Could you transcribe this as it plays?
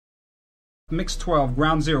Mix 12,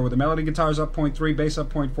 ground 0, with the melody guitars up 0.3, bass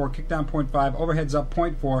up 0.4, kick down 0.5, overheads up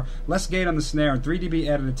 0.4, less gate on the snare, and 3 dB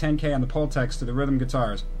added a 10K on the Pultex to the rhythm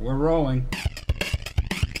guitars. We're rolling.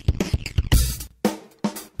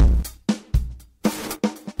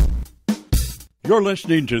 You're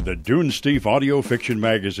listening to the Dunesteef Audio Fiction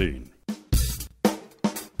Magazine.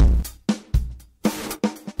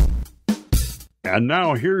 And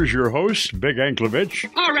now here's your host, Big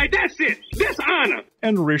Anklevich. All right, that's it. Dishonor.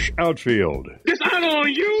 And Rish Outfield. Dishonor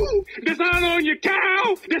on you, dishonor on your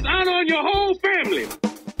cow, dishonor on your whole family.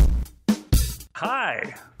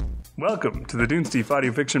 Hi. Welcome to the Dunesteef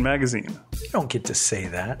Audio Fiction Magazine. You don't get to say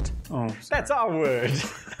that. Oh, that's our word.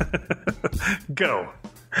 Go.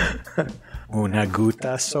 Una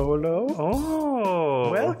gutta solo.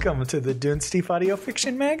 Oh. Welcome to the Dunesteef Audio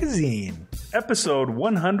Fiction Magazine. Episode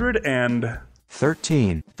 113. Thank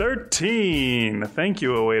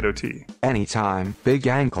you, Oedo T. Anytime, Big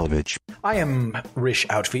Anklevich. I am Rish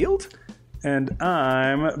Outfield. And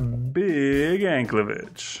I'm Big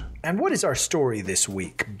Anklevich. And what is our story this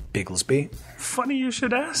week, Bigglesby? Funny you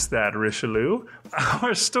should ask that, Richelieu.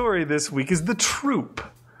 Our story this week is The Troop,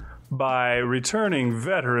 by returning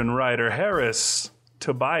veteran writer Harris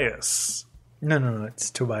Tobias. No, it's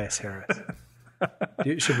Tobias Harris.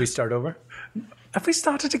 Should we start over? Have we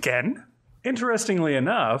started again? Interestingly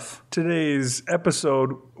enough, today's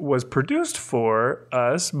episode was produced for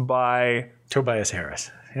us by Tobias Harris.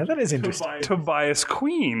 Yeah, that is interesting. Tobias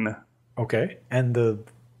Queen. Okay, and the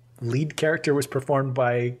lead character was performed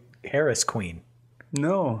by Harris Queen.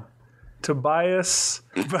 No. Tobias.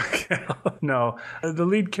 No, the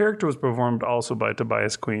lead character was performed also by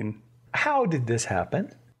Tobias Queen. How did this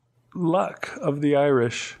happen? Luck of the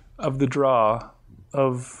Irish, of the draw,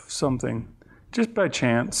 of something. Just by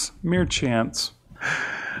chance, mere chance.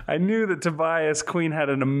 I knew that Tobias Queen had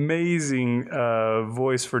an amazing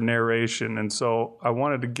voice for narration, and so I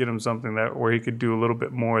wanted to get him something where he could do a little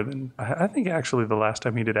bit more than... I think actually the last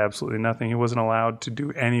time he did absolutely nothing. He wasn't allowed to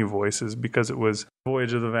do any voices because it was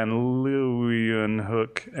Voyage of the Van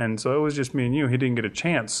Leeuwenhoek, and so it was just me and you. He didn't get a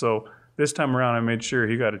chance, so this time around I made sure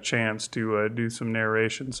he got a chance to do some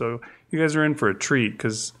narration. So you guys are in for a treat,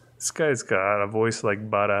 because this guy's got a voice like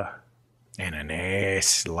butter. And an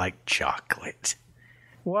ass like chocolate.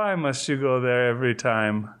 Why must you go there every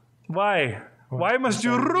time? Why? Why must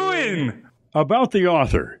you ruin? About the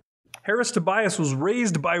author. Harris Tobias was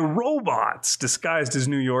raised by robots disguised as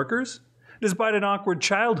New Yorkers. Despite an awkward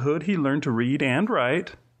childhood, he learned to read and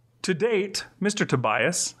write. To date, Mr.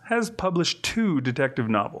 Tobias has published 2 detective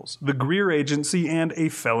novels, The Greer Agency and A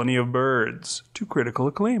Felony of Birds, to critical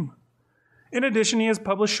acclaim. In addition, he has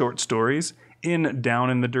published short stories in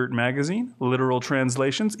Down in the Dirt magazine, Literal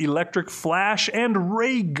Translations, Electric Flash, and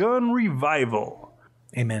Ray Gun Revival.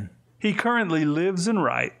 Amen. He currently lives and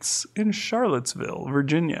writes in Charlottesville,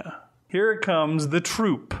 Virginia. Here it comes, The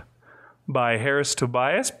Troop, by Harris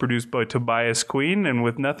Tobias, produced by Tobias Queen, and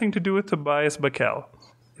with nothing to do with Tobias Backel.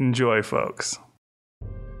 Enjoy, folks.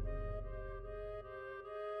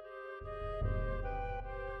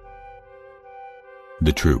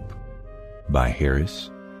 The Troop, by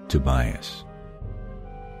Harris Tobias.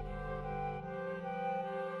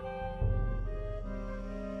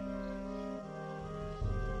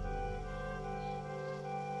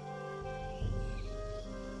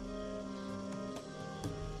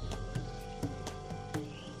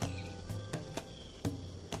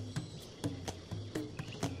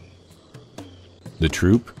 The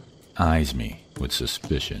troop eyes me with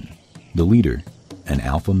suspicion. The leader, an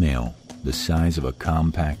alpha male the size of a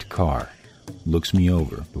compact car, looks me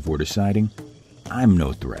over before deciding I'm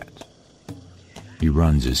no threat. He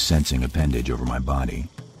runs his sensing appendage over my body.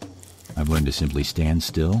 I've learned to simply stand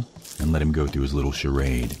still and let him go through his little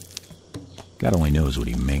charade. God only knows what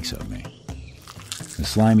he makes of me. The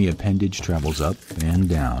slimy appendage travels up and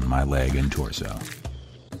down my leg and torso.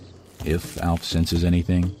 If Alf senses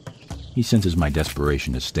anything, he senses my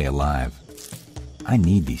desperation to stay alive. I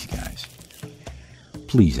need these guys.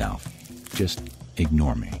 Please, Alf, just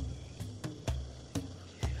ignore me.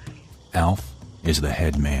 Alf is the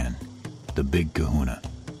head man, the big kahuna,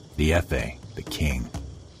 the F.A., the king.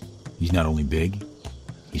 He's not only big,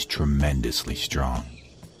 he's tremendously strong.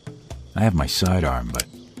 I have my sidearm, but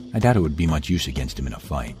I doubt it would be much use against him in a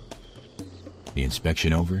fight. The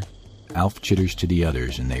inspection over, Alf chitters to the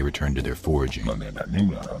others and they return to their foraging.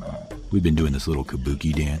 We've been doing this little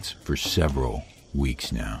kabuki dance for several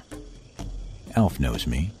weeks now. Alf knows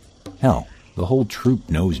me. Hell, the whole troop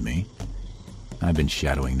knows me. I've been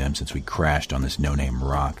shadowing them since we crashed on this no-name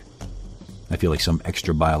rock. I feel like some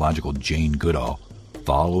extra biological Jane Goodall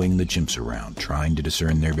following the chimps around, trying to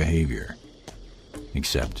discern their behavior.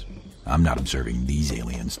 Except I'm not observing these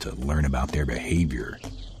aliens to learn about their behavior.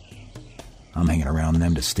 I'm hanging around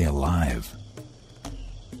them to stay alive.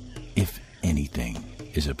 If anything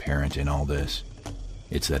is apparent in all this,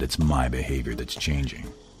 it's that it's my behavior that's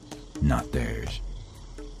changing, not theirs.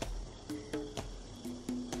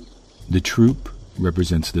 The troop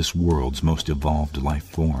represents this world's most evolved life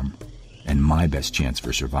form, and my best chance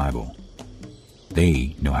for survival.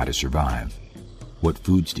 They know how to survive, what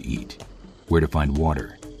foods to eat, where to find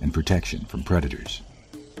water, and protection from predators.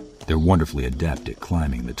 They're wonderfully adept at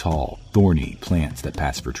climbing the tall, thorny plants that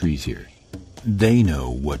pass for trees here. They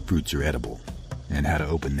know what fruits are edible, and how to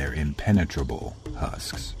open their impenetrable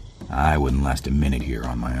husks. I wouldn't last a minute here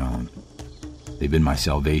on my own. They've been my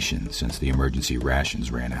salvation since the emergency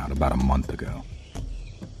rations ran out about a month ago.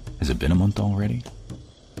 Has it been a month already?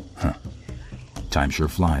 Huh. Time sure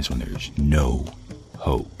flies when there's no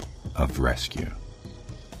hope of rescue.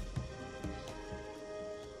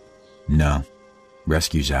 No,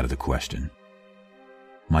 rescue's out of the question.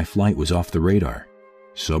 My flight was off the radar,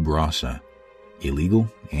 sub rosa,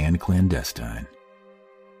 illegal and clandestine.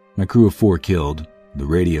 My crew of 4 killed, the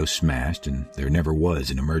radio smashed, and there never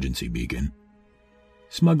was an emergency beacon.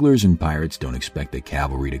 Smugglers and pirates don't expect the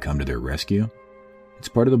cavalry to come to their rescue. It's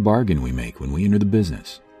part of the bargain we make when we enter the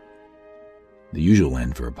business. The usual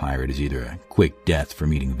end for a pirate is either a quick death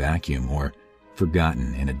from eating vacuum or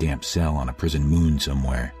forgotten in a damp cell on a prison moon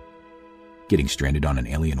somewhere. Getting stranded on an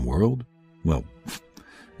alien world? Well,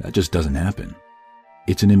 that just doesn't happen.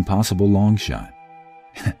 It's an impossible long shot.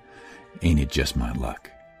 Ain't it just my luck?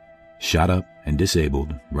 Shot up and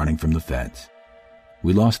disabled, running from the feds.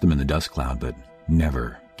 We lost them in the dust cloud, but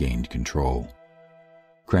never gained control.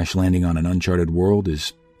 Crash landing on an uncharted world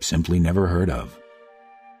is simply never heard of.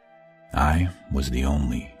 I was the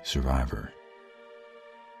only survivor.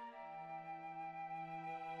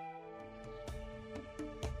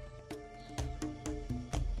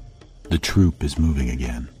 The troop is moving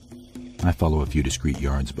again. I follow a few discreet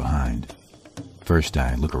yards behind. First,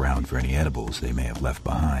 I look around for any edibles they may have left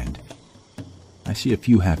behind. I see a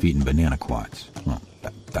few half-eaten banana quats. Well,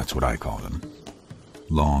 that's what I call them.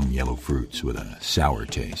 Long yellow fruits with a sour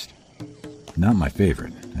taste. Not my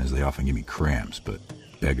favorite, as they often give me cramps, but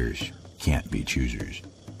beggars can't be choosers.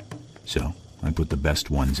 So, I put the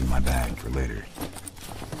best ones in my bag for later.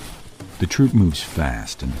 The troop moves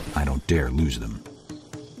fast, and I don't dare lose them.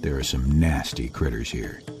 There are some nasty critters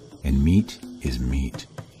here, and meat is meat,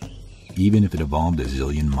 even if it evolved a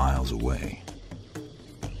zillion miles away.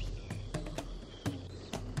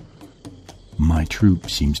 My troop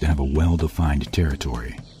seems to have a well-defined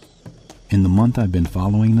territory. In the month I've been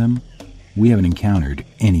following them, we haven't encountered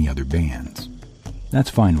any other bands. That's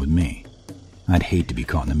fine with me. I'd hate to be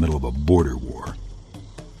caught in the middle of a border war.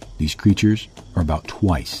 These creatures are about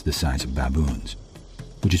twice the size of baboons,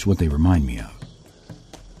 which is what they remind me of.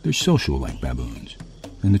 They're social like baboons,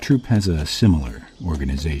 and the troop has a similar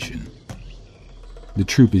organization. The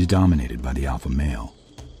troop is dominated by the alpha male.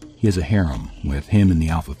 He has a harem with him and the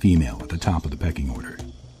alpha female at the top of the pecking order.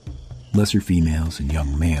 Lesser females and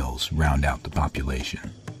young males round out the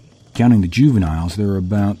population. Counting the juveniles, there are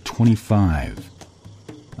about 25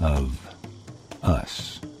 of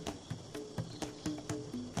us.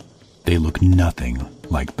 They look nothing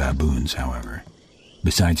like baboons, however.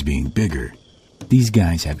 Besides being bigger, these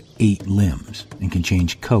guys have 8 limbs and can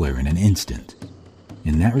change color in an instant.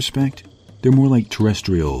 In that respect, they're more like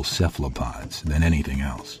terrestrial cephalopods than anything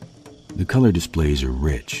else. The color displays are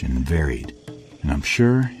rich and varied, and I'm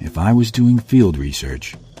sure if I was doing field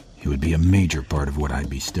research, it would be a major part of what I'd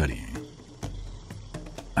be studying.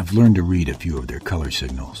 I've learned to read a few of their color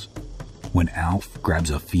signals. When Alf grabs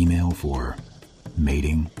a female for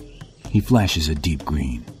mating, he flashes a deep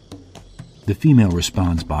green. The female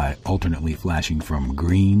responds by alternately flashing from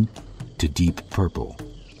green to deep purple.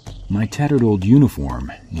 My tattered old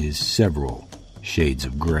uniform is several shades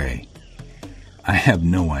of gray. I have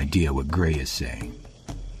no idea what gray is saying,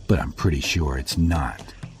 but I'm pretty sure it's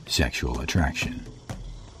not sexual attraction.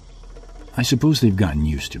 I suppose they've gotten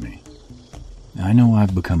used to me. I know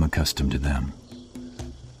I've become accustomed to them.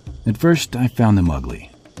 At first, I found them ugly,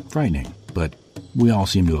 frightening, but we all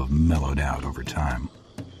seem to have mellowed out over time.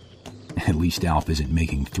 At least Alf isn't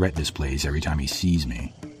making threat displays every time he sees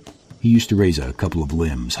me. He used to raise a couple of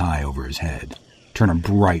limbs high over his head, turn a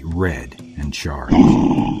bright red, and charge.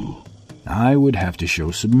 I would have to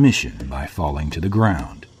show submission by falling to the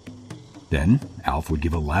ground. Then Alf would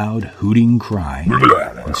give a loud, hooting cry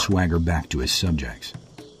and swagger back to his subjects.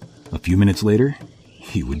 A few minutes later,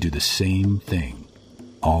 he would do the same thing,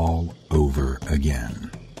 all over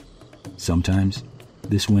again. Sometimes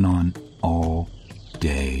this went on all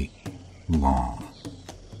day long.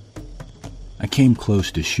 I came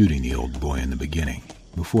close to shooting the old boy in the beginning,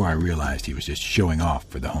 before I realized he was just showing off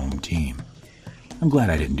for the home team. I'm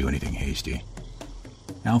glad I didn't do anything hasty.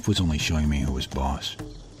 Alf was only showing me who was boss.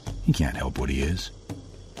 He can't help what he is.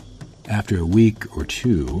 After a week or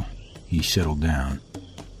two, he settled down,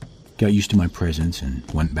 got used to my presence, and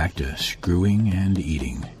went back to screwing and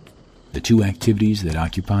eating, the two activities that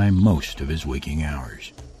occupy most of his waking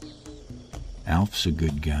hours. Alf's a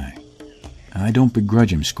good guy. I don't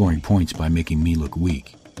begrudge him scoring points by making me look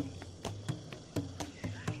weak.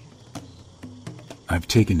 I've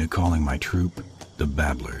taken to calling my troop the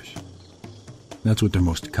Babblers. That's what their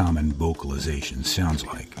most common vocalization sounds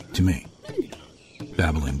like to me.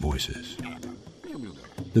 Babbling voices.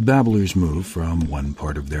 The Babblers move from one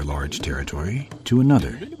part of their large territory to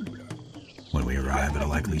another. When we arrive at a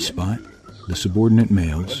likely spot, the subordinate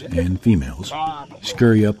males and females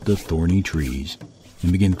scurry up the thorny trees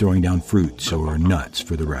and begin throwing down fruits or nuts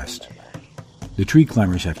for the rest. The tree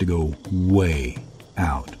climbers have to go way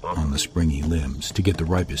out on the springy limbs to get the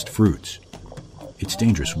ripest fruits. It's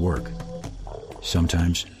dangerous work.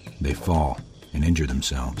 Sometimes they fall and injure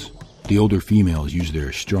themselves. The older females use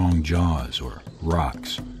their strong jaws or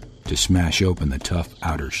rocks to smash open the tough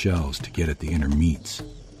outer shells to get at the inner meats.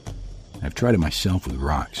 I've tried it myself with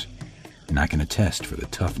rocks, and I can attest for the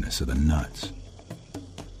toughness of the nuts.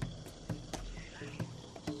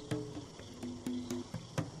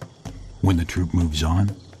 When the troop moves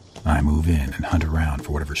on, I move in and hunt around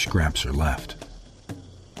for whatever scraps are left.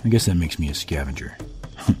 I guess that makes me a scavenger,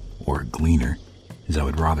 or a gleaner, as I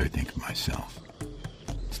would rather think of myself.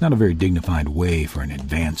 It's not a very dignified way for an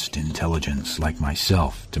advanced intelligence like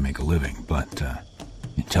myself to make a living, but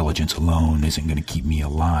intelligence alone isn't going to keep me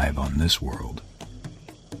alive on this world.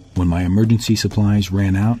 When my emergency supplies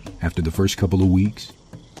ran out after the first couple of weeks,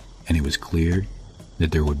 and it was clear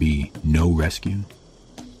that there would be no rescue,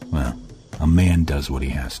 well, a man does what he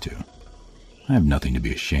has to. I have nothing to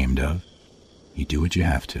be ashamed of. You do what you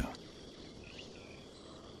have to.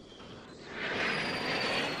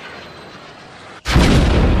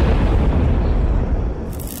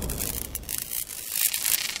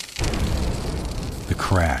 The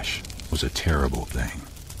crash was a terrible thing.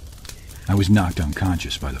 I was knocked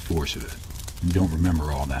unconscious by the force of it, and don't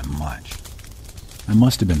remember all that much. I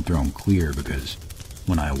must have been thrown clear because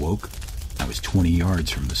when I awoke, I was 20 yards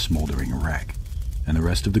from the smoldering wreck, and the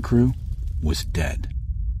rest of the crew was dead.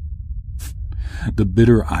 The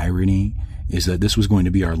bitter irony is that this was going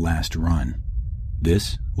to be our last run.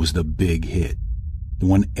 This was the big hit, the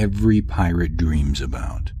one every pirate dreams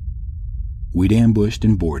about. We'd ambushed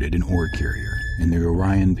and boarded an ore carrier in the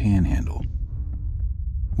Orion Panhandle.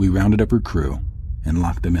 We rounded up her crew and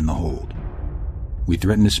locked them in the hold. We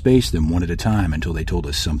threatened to space them one at a time until they told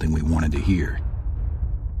us something we wanted to hear.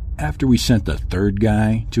 After we sent the third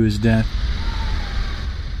guy to his death,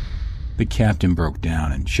 the captain broke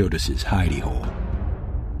down and showed us his hidey hole.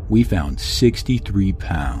 We found 63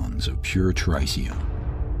 pounds of pure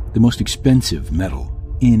tritium, the most expensive metal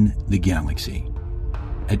in the galaxy.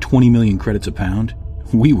 At 20 million credits a pound,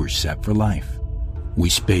 we were set for life. We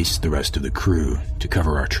spaced the rest of the crew to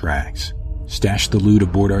cover our tracks, stashed the loot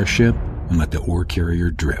aboard our ship, and let the ore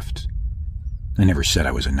carrier drift. I never said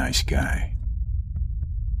I was a nice guy.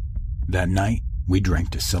 That night, we drank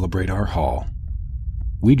to celebrate our haul.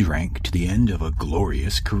 We drank to the end of a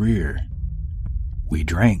glorious career. We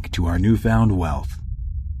drank to our newfound wealth.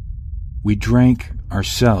 We drank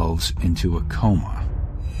ourselves into a coma.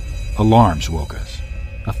 Alarms woke us.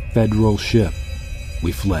 A federal ship.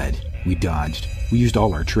 We fled. We dodged. We used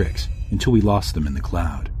all our tricks until we lost them in the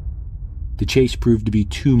cloud. The chase proved to be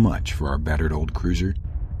too much for our battered old cruiser.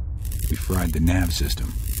 We fried the nav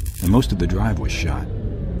system, and most of the drive was shot.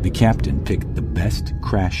 The captain picked the best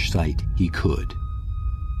crash site he could.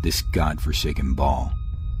 This godforsaken ball.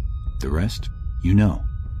 The rest, you know.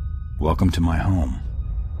 Welcome to my home.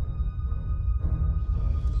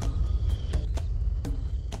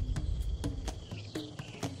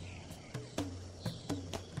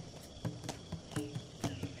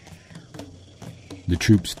 The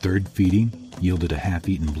troop's third feeding yielded a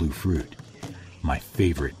half-eaten blue fruit, my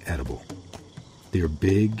favorite edible. They're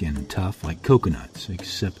big and tough like coconuts,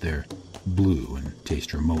 except they're blue and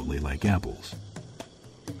taste remotely like apples.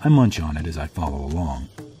 I munch on it as I follow along.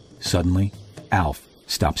 Suddenly, Alf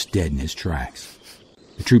stops dead in his tracks.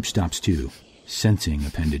 The troop stops too, sensing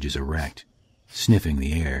appendage is erect, sniffing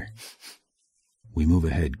the air. We move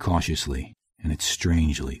ahead cautiously, and it's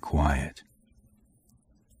strangely quiet.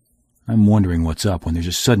 I'm wondering what's up when there's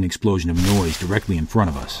a sudden explosion of noise directly in front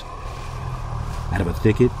of us. Out of a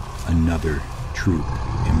thicket, another troop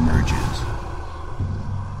emerges.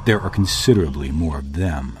 There are considerably more of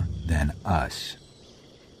them than us.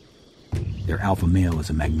 Their alpha male is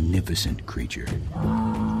a magnificent creature.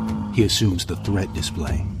 He assumes the threat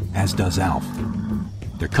display, as does Alf.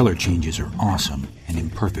 Their color changes are awesome and in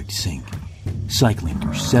perfect sync, cycling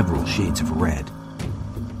through several shades of red.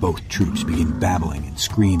 Both troops begin babbling and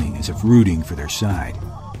screaming as if rooting for their side.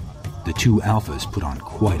 The two alphas put on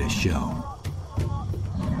quite a show.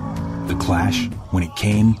 The clash, when it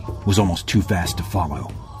came, was almost too fast to follow.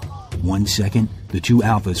 1 second, the two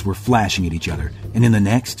alphas were flashing at each other, and in the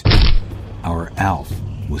next, our Alf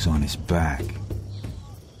was on his back.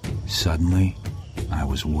 Suddenly, I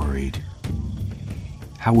was worried.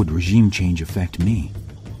 How would regime change affect me?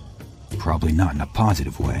 Probably not in a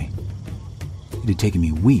positive way. It had taken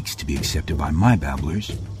me weeks to be accepted by my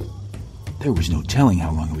babblers. There was no telling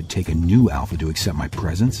how long it would take a new alpha to accept my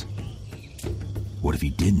presence. What if he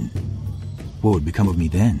didn't? What would become of me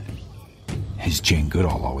then? As Jane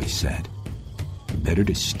Goodall always said, better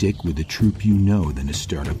to stick with the troop you know than to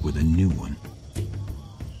start up with a new one.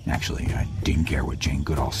 Actually, I didn't care what Jane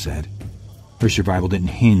Goodall said. Her survival didn't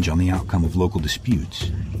hinge on the outcome of local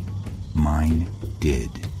disputes. Mine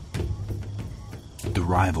did. The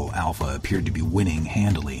rival alpha appeared to be winning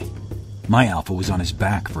handily. My alpha was on his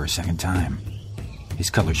back for a second time.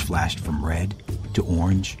 His colors flashed from red to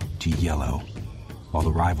orange to yellow, while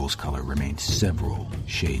the rival's color remained several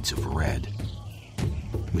shades of red.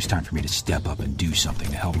 It was time for me to step up and do something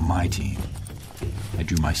to help my team. I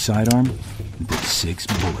drew my sidearm and put 6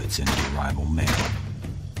 bullets into the rival male.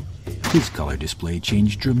 His color display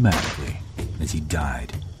changed dramatically as he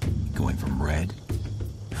died, going from red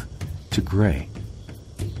to gray.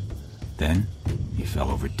 Then he fell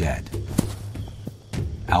over dead.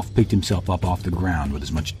 Alf picked himself up off the ground with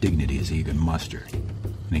as much dignity as he could muster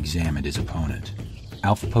and examined his opponent.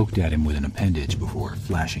 Alf poked at him with an appendage before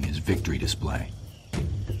flashing his victory display.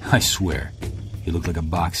 I swear, he looked like a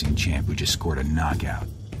boxing champ who just scored a knockout,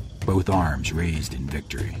 both arms raised in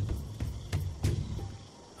victory.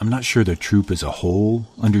 I'm not sure the troop as a whole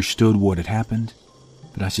understood what had happened,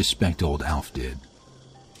 but I suspect old Alf did.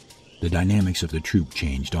 The dynamics of the troop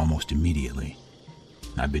changed almost immediately.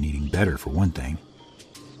 I've been eating better, for one thing.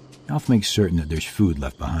 Alf makes certain that there's food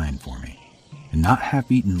left behind for me, and not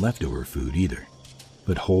half-eaten leftover food either,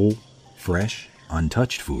 but whole, fresh,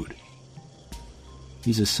 untouched food.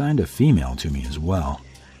 He's assigned a female to me as well.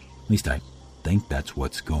 At least I think that's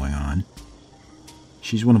what's going on.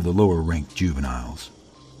 She's one of the lower-ranked juveniles.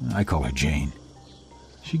 I call her Jane.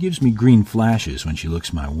 She gives me green flashes when she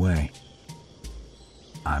looks my way.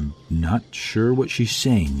 I'm not sure what she's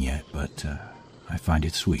saying yet, but I find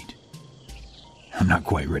it sweet. I'm not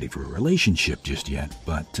quite ready for a relationship just yet,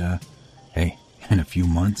 but hey, in a few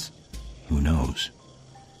months, who knows?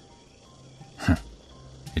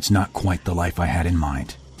 It's not quite the life I had in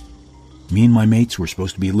mind. Me and my mates were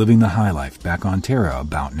supposed to be living the high life back on Terra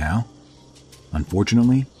about now.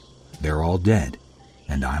 Unfortunately, they're all dead,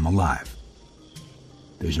 and I'm alive.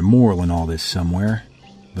 There's a moral in all this somewhere,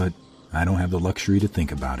 but I don't have the luxury to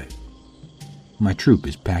think about it. My troop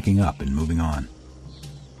is packing up and moving on.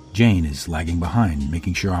 Jane is lagging behind,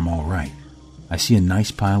 making sure I'm all right. I see a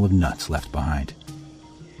nice pile of nuts left behind.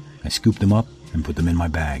 I scoop them up and put them in my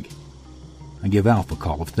bag. I give Alf a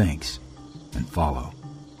call of thanks and follow.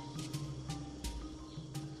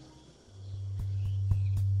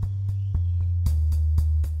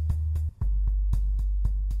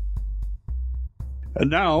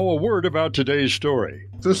 And now, a word about today's story.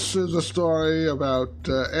 This is a story about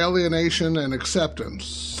alienation and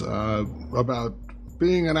acceptance, about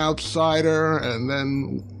being an outsider and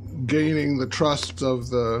then gaining the trust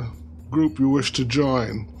of the group you wish to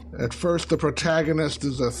join. At first, the protagonist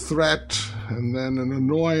is a threat, and then an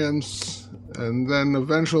annoyance, and then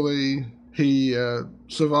eventually he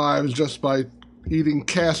survives just by eating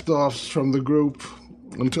cast-offs from the group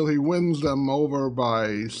until he wins them over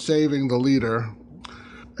by saving the leader.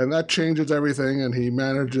 And that changes everything, and he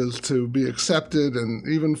manages to be accepted and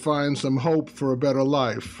even find some hope for a better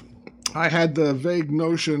life. I had the vague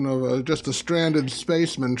notion of just a stranded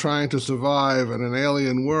spaceman trying to survive in an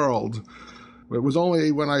alien world. It was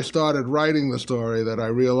only when I started writing the story that I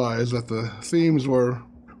realized that the themes were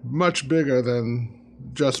much bigger than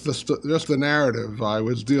just the narrative. I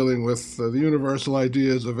was dealing with the universal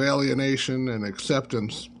ideas of alienation and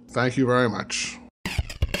acceptance. Thank you very much.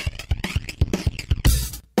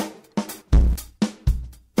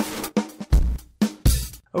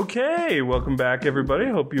 Okay, welcome back, everybody.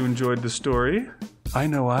 Hope you enjoyed the story. I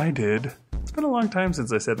know I did. It's been a long time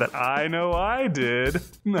since I said that. I know I did.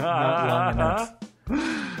 Not long enough.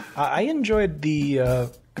 I enjoyed the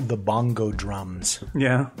bongo drums.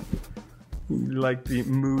 Yeah. Like the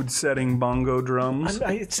mood-setting bongo drums.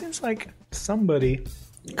 It seems like somebody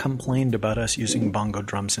complained about us using bongo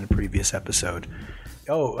drums in a previous episode.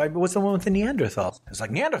 Oh, what's the one with the Neanderthals? It's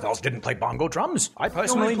like, Neanderthals didn't play bongo drums. I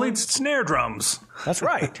personally played snare drums. That's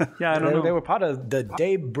right. Yeah, I don't know. They were part of the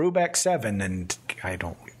Dave Brubeck 7, and I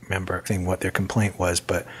don't remember what their complaint was,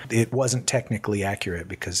 but it wasn't technically accurate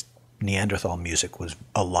because Neanderthal music was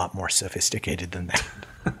a lot more sophisticated than that.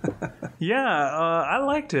 Yeah, I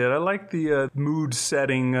liked it. I liked the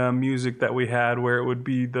mood-setting music that we had where it would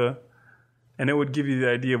be and it would give you the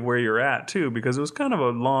idea of where you're at, too, because it was kind of a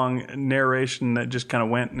long narration that just kind of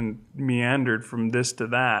went and meandered from this to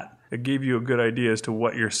that. It gave you a good idea as to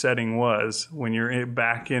what your setting was. When you're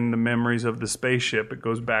back in the memories of the spaceship, it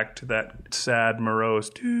goes back to that sad,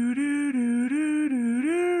 morose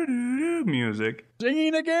music.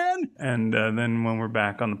 Singing again? And then when we're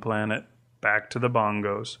back on the planet, back to the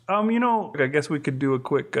bongos. I guess we could do a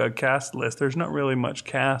quick cast list. There's not really much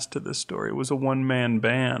cast to this story. It was a one-man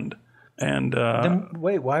band. And then,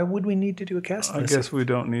 wait, why would we need to do a cast list? I guess we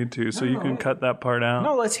don't need to, so you can cut that part out.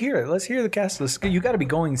 No, let's hear it. Let's hear the cast list. You got to be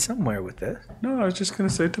going somewhere with this. No, I was just going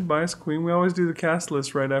to say Tobias Queen. We always do the cast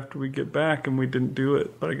list right after we get back, and we didn't do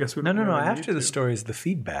it. But I guess we No. After the story is the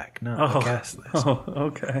feedback, not the cast list. Oh,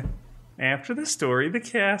 okay. After the story, the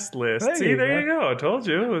cast list. There See, you there go. you go. I told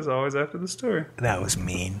you it was always after the story. That was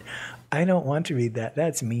mean. I don't want to read that.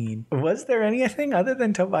 That's mean. Was there anything other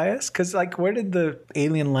than Tobias? Because, where did the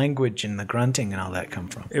alien language and the grunting and all that come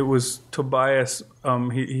from? It was Tobias.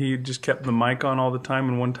 He just kept the mic on all the time,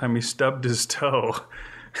 and one time he stubbed his toe.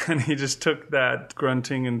 And he just took that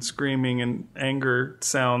grunting and screaming and anger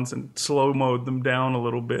sounds and slow-mode them down a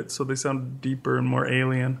little bit so they sounded deeper and more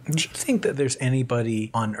alien. Do you think that there's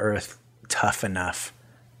anybody on Earth tough enough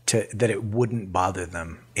that it wouldn't bother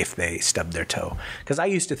them if they stubbed their toe? Because I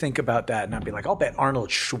used to think about that, and I'd be like, I'll bet Arnold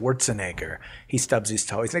Schwarzenegger, he stubs his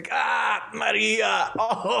toe. He's like, Maria,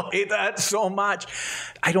 oh, I hate that so much.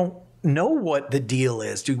 I don't know what the deal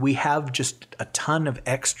is. Do we have just a ton of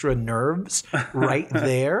extra nerves right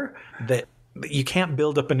there that you can't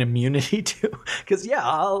build up an immunity to? Because,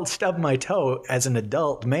 I'll stub my toe as an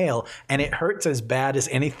adult male, and it hurts as bad as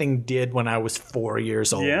anything did when I was 4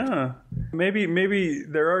 years old. Yeah. Maybe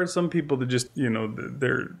there are some people that just,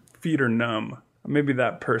 their feet are numb. Maybe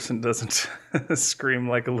that person doesn't scream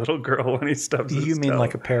like a little girl when he stubs his toe. You mean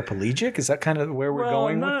like a paraplegic? Is that kind of where we're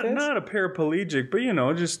going with this? Not a paraplegic,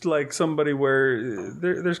 but, just like somebody where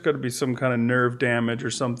there's got to be some kind of nerve damage or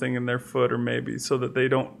something in their foot, or maybe so that they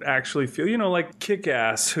don't actually feel, like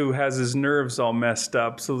Kick-Ass, who has his nerves all messed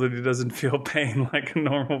up so that he doesn't feel pain like a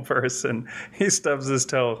normal person. He stubs his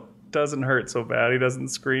toe. Doesn't hurt so bad. He doesn't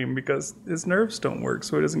scream because his nerves don't work,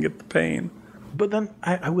 so he doesn't get the pain. But then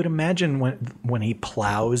I would imagine when he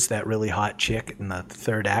plows that really hot chick in the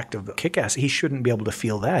third act of Kick-Ass, he shouldn't be able to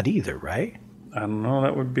feel that either, right? I don't know.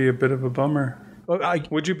 That would be a bit of a bummer.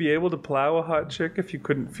 Would you be able to plow a hot chick if you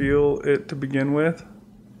couldn't feel it to begin with?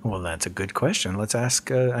 Well, that's a good question. Let's ask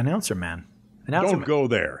Announcer Man. Don't go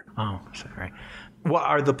there. Oh, sorry. What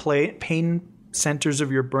are the pain centers of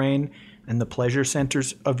your brain and the pleasure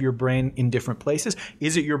centers of your brain in different places?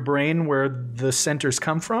 Is it your brain where the centers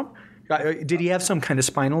come from? Did he have some kind of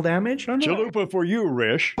spinal damage? Chalupa for you,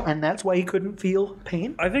 Rish. And that's why he couldn't feel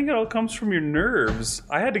pain? I think it all comes from your nerves.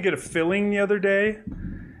 I had to get a filling the other day,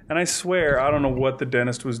 and I swear, I don't know what the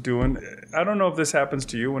dentist was doing. I don't know if this happens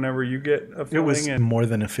to you whenever you get a filling. It was more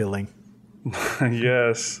than a filling.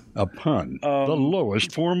 Yes. A pun. The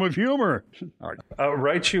lowest form of humor.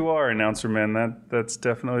 Right you are, Announcer Man. That's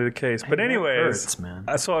definitely the case. But anyways, hurts, man.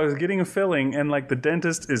 So I was getting a filling, and the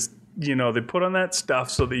dentist is, they put on that stuff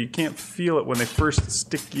so that you can't feel it when they first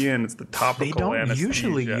stick you in. It's the topical They don't anesthesia.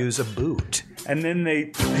 usually use a boot. And then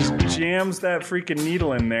he jams that freaking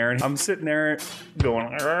needle in there, and I'm sitting there going,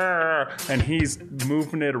 "Argh," and he's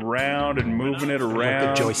moving it around and moving it around,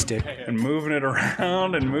 Like a joystick, and moving it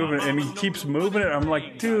around and moving it, and he keeps moving it. I'm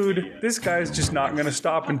like, dude, this guy's just not going to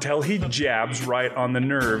stop until he jabs right on the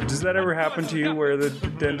nerve. Does that ever happen to you, where the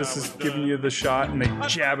dentist is giving you the shot and they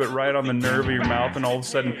jab it right on the nerve of your mouth, and all of a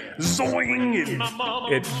sudden, zoing,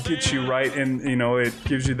 it gets you right, and it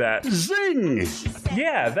gives you that Zing!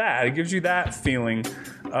 Yeah, that. It gives you that feeling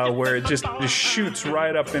where it just shoots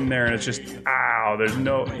right up in there, and it's just, ow, there's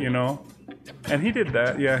no, And he did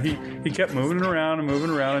that. Yeah, he kept moving around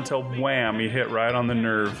until wham, he hit right on the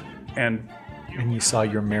nerve. And you saw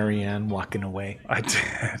your Marianne walking away. I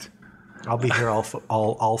did. I'll be here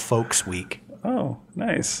all folks week. Oh,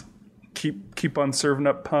 nice. Keep on serving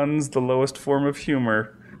up puns, the lowest form of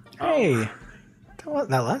humor. Hey, that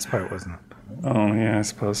last part wasn't. Oh, yeah, I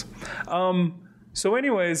suppose. So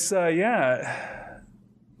anyways,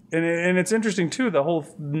 And it's interesting, too, the whole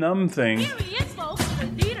numb thing.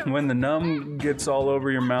 When the numb gets all over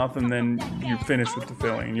your mouth and then you're finished with the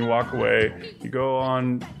filling, you walk away, you go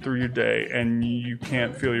on through your day, and you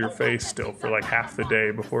can't feel your face still for like half the day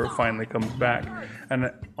before it finally comes back.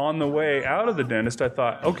 And on the way out of the dentist, I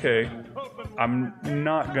thought, okay, I'm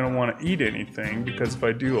not going to want to eat anything, because if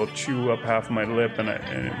I do, I'll chew up half my lip and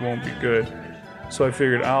it won't be good. So I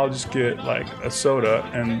figured I'll just get like a soda,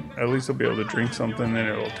 and at least I'll be able to drink something, and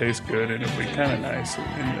it'll taste good, and it'll be kind of nice in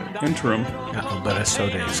the interim. But a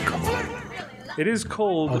soda is cold. It is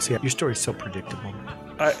cold. Oh, see, your story's so predictable.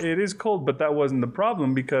 It is cold, but that wasn't the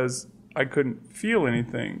problem, because I couldn't feel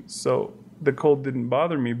anything. So the cold didn't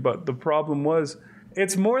bother me, but the problem was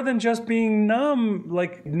it's more than just being numb.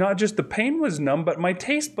 Like, not just the pain was numb, but my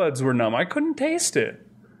taste buds were numb. I couldn't taste it.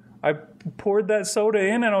 I poured that soda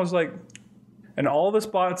in, and I was like... And all the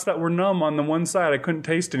spots that were numb on the one side, I couldn't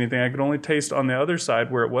taste anything. I could only taste on the other side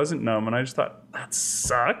where it wasn't numb. And I just thought, that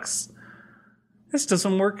sucks. This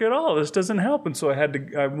doesn't work at all. This doesn't help. And so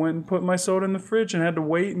I went and put my soda in the fridge and had to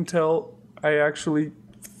wait until I actually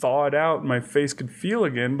thawed out and my face could feel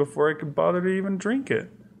again before I could bother to even drink it.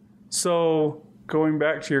 So going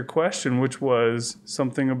back to your question, which was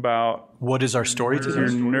something about... What is our story to your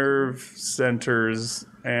nerve centers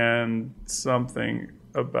and something...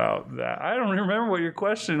 about that. I don't remember what your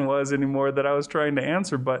question was anymore that I was trying to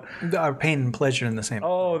answer, but... Our pain and pleasure in the same...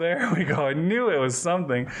 Oh, there we go. I knew it was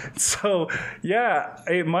something. So, yeah,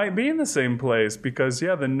 it might be in the same place because,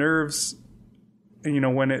 yeah, the nerves, you know,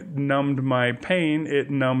 when it numbed my pain,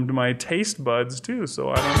 it numbed my taste buds, too, so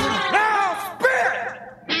I don't know. Now,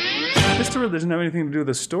 spit! This story doesn't have anything to do with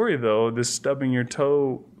the story, though, this stubbing your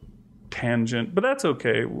toe tangent, but that's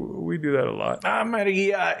okay. We do that a lot.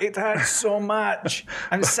 Maria, it hurts so much.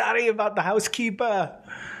 I'm sorry about the housekeeper.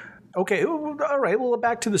 Okay, all right. Well,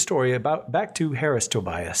 back to the story. Back to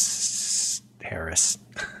Tobias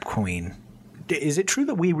Queen. Is it true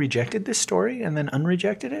that we rejected this story and then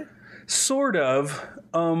unrejected it? Sort of.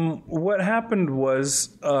 What happened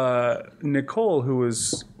was Nicole, who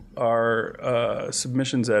was our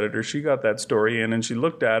submissions editor, she got that story in and she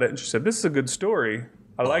looked at it and she said, "This is a good story.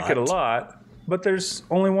 I like it a lot, but there's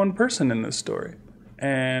only one person in this story."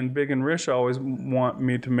 And Big and Rish always want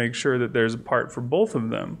me to make sure that there's a part for both of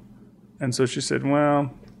them. And so she said,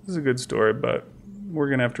 well, this is a good story, but we're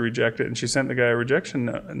going to have to reject it. And she sent the guy a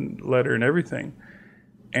rejection letter and everything.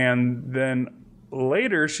 And then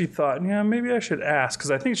later she thought, yeah, maybe I should ask.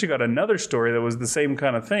 Because I think she got another story that was the same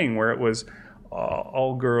kind of thing, where it was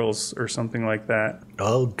all girls or something like that.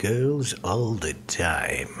 All girls all the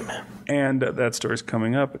time. And that story's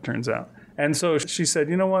coming up, it turns out. And so she said,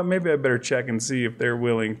 you know what, maybe I better check and see if they're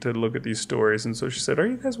willing to look at these stories. And so she said, are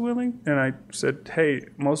you guys willing? And I said, hey,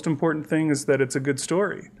 most important thing is that it's a good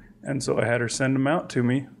story. And so I had her send them out to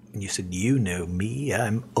me. And you said, you know me,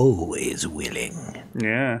 I'm always willing.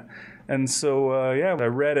 Yeah. And so, I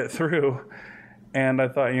read it through. And I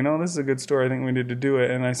thought, you know, this is a good story. I think we need to do it.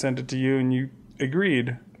 And I sent it to you, and you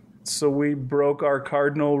agreed. So we broke our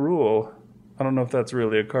cardinal rule. I don't know if that's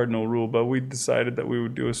really a cardinal rule, but we decided that we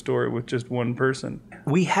would do a story with just one person.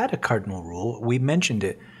 We had a cardinal rule. We mentioned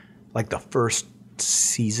it like the first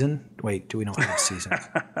season. Wait, do we not have seasons?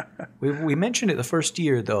 we mentioned it the first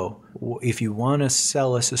year, though. If you want to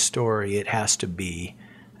sell us a story, it has to be...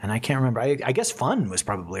 And I can't remember. I guess fun was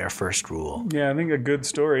probably our first rule. Yeah, I think a good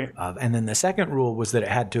story. And then the second rule was that it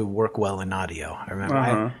had to work well in audio. I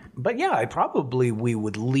remember. We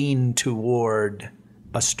would lean toward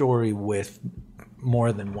a story with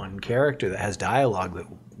more than one character that has dialogue.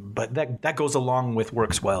 But that goes along with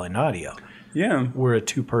works well in audio. Yeah. We're a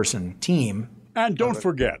two-person team. And don't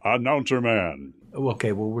forget, Announcer Man.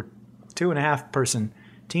 Okay, well, we're 2.5-person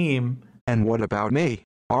team. And what about me?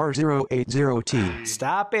 R080T.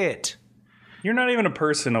 Stop it. You're not even a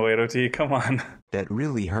person, 080T. Come on. That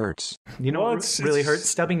really hurts. You know what really hurts?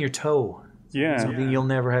 Stubbing your toe. Yeah. Something you'll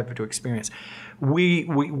never have to experience.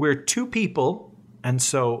 We're two people, and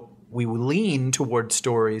so we lean toward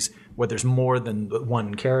stories where there's more than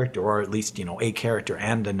one character, or at least, you know, a character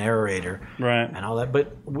and a narrator. Right. And all that.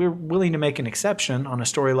 But we're willing to make an exception on a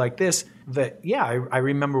story like this that, I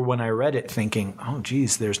remember when I read it thinking, oh,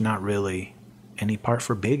 geez, there's not really... any part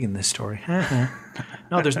for Big in this story.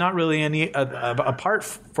 No, there's not really any a part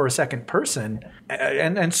for a second person.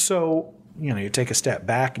 And so, you know, you take a step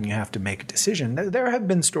back and you have to make a decision. There have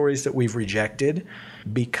been stories that we've rejected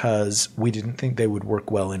because we didn't think they would work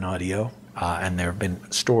well in audio. And there have been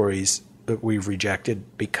stories that we've rejected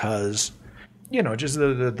because, you know, just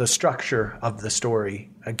the structure of the story.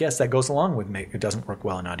 I guess that goes along with it doesn't work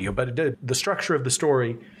well in audio. But the structure of the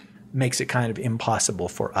story makes it kind of impossible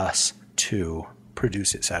for us to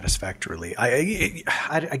produce it satisfactorily.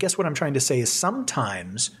 I guess what I'm trying to say is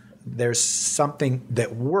sometimes there's something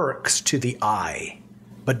that works to the eye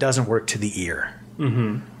but doesn't work to the ear.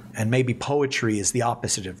 Mm-hmm. And maybe poetry is the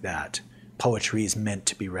opposite of that. Poetry is meant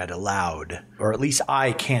to be read aloud. Or at least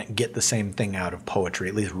I can't get the same thing out of poetry,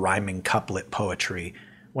 at least rhyming couplet poetry,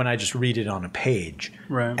 when I just read it on a page,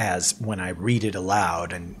 as when I read it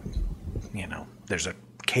aloud and, there's a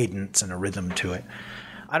cadence and a rhythm to it.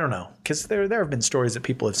 I don't know, because there have been stories that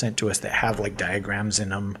people have sent to us that have like diagrams in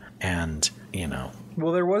them and,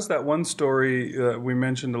 Well, there was that one story we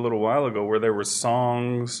mentioned a little while ago where there were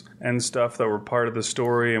songs and stuff that were part of the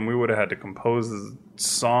story, and we would have had to compose the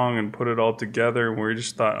song and put it all together, and we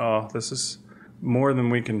just thought, oh, this is more than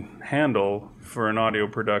we can handle for an audio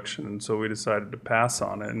production, and so we decided to pass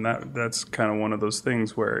on it. And that's kind of one of those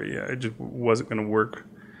things where, it just wasn't going to work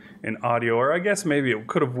in audio, or I guess maybe it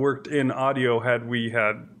could have worked in audio had we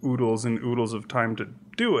had oodles and oodles of time to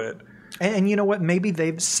do it. And you know what? Maybe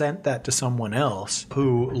they've sent that to someone else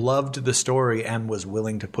who loved the story and was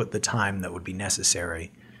willing to put the time that would be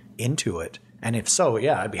necessary into it. And if so,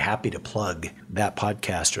 I'd be happy to plug that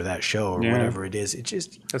podcast or that show or whatever it is. It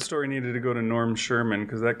just that story needed to go to Norm Sherman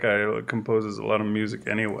because that guy composes a lot of music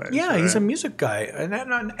anyway. Yeah, right? He's a music guy.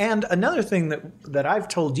 And another thing that I've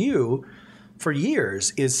told you for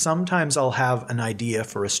years is sometimes I'll have an idea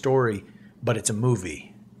for a story, but it's a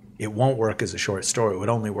movie. It won't work as a short story. It would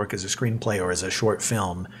only work as a screenplay or as a short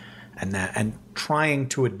film. And trying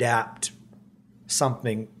to adapt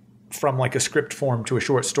something from like a script form to a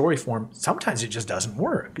short story form, sometimes it just doesn't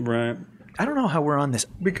work. Right. I don't know how we're on this.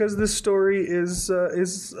 Because this story is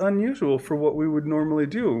unusual for what we would normally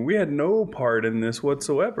do. We had no part in this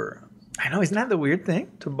whatsoever. I know, isn't that the weird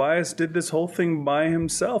thing? Tobias did this whole thing by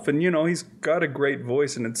himself. And, he's got a great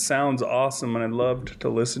voice and it sounds awesome. And I loved to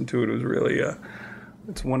listen to it. It was really,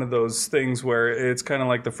 it's one of those things where it's kind of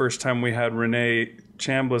like the first time we had Renee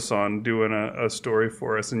Chambliss on doing a story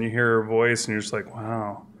for us. And you hear her voice and you're just like,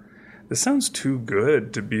 wow, this sounds too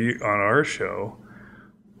good to be on our show.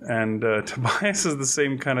 And Tobias is the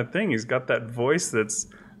same kind of thing. He's got that voice that's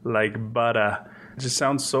like butter. It just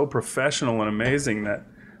sounds so professional and amazing that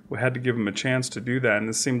we had to give him a chance to do that. And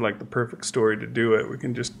this seemed like the perfect story to do it. We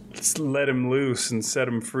can just let him loose and set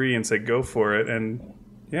him free and say, go for it. And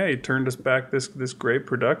he turned us back this great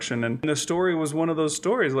production. And the story was one of those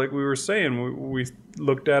stories, like we were saying. We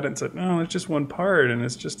looked at it and said, no, it's just one part. And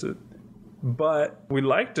it's just But we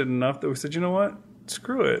liked it enough that we said, you know what?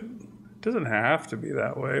 Screw it. It doesn't have to be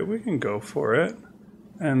that way. We can go for it.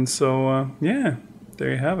 And so,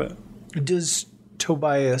 there you have it. Does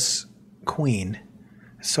Tobias Queen,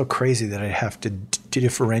 it's so crazy that I have to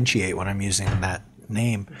differentiate when I'm using that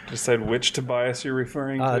name. Decide which Tobias you're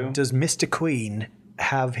referring to. Does Mr. Queen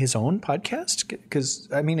have his own podcast? Because,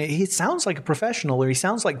 he sounds like a professional, or he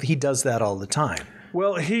sounds like he does that all the time.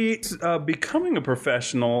 Well, he's becoming a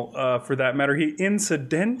professional, for that matter. He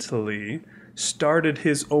incidentally started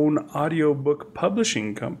his own audiobook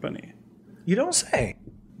publishing company. You don't say.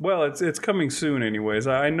 Well, it's coming soon anyways.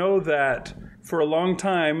 I know that for a long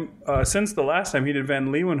time, since the last time he did Van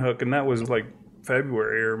Leeuwenhoek, and that was like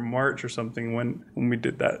February or March or something when we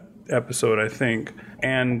did that episode, I think.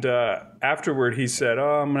 And afterward, he said,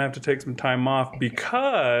 I'm going to have to take some time off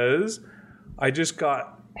because I just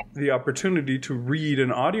got the opportunity to read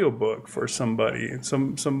an audiobook for somebody.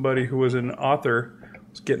 Somebody who was an author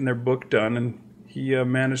was getting their book done, and he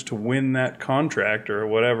managed to win that contract or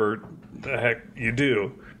whatever the heck you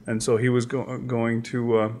do. And so he was going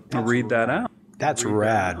to read that out. That's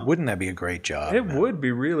rad. Wouldn't that be a great job? It would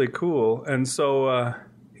be really cool. And so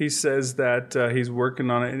he says that he's working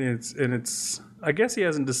on it, and it's I guess he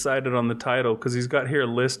hasn't decided on the title because he's got here a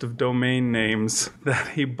list of domain names that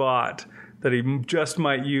he bought that he just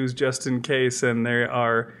might use just in case, and they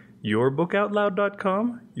are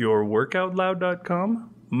yourbookoutloud.com, yourworkoutloud.com,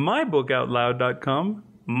 myBookoutloud.com,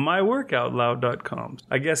 myworkoutloud.com.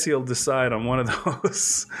 I guess he'll decide on one of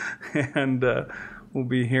those, and we'll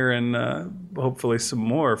be hearing hopefully some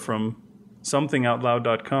more from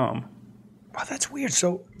somethingoutloud.com. Wow, that's weird.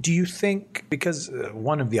 So do you think, because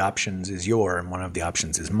one of the options is your and one of the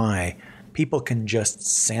options is my, people can just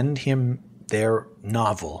send him their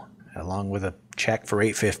novel along with a check for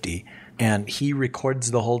 $8.50, and he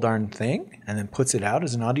records the whole darn thing and then puts it out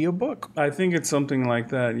as an audiobook? I think it's something like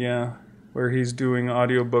that, yeah, where he's doing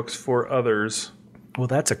audiobooks for others. Well,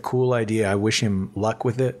 that's a cool idea. I wish him luck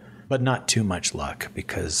with it, but not too much luck,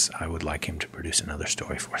 because I would like him to produce another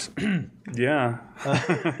story for us. Yeah.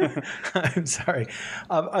 I'm sorry.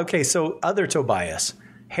 Okay, so other Tobias,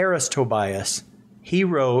 Harris Tobias, he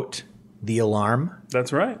wrote The Alarm.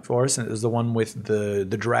 That's right. For us, and it was the one with the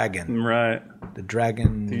dragon. Right. The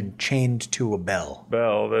dragon chained to a bell.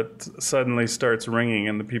 Bell that suddenly starts ringing,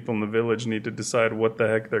 and the people in the village need to decide what the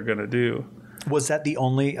heck they're going to do. Was that the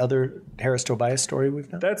only other Harris Tobias story we've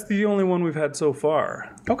done? That's the only one we've had so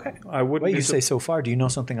far. Okay. I wouldn't. Wait, you say so far? Do you know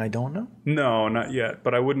something I don't know? No, not yet.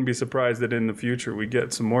 But I wouldn't be surprised that in the future we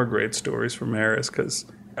get some more great stories from Harris, because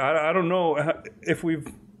I don't know if we've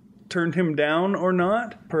turned him down or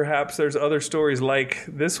not. Perhaps there's other stories like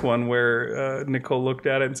this one where Nicole looked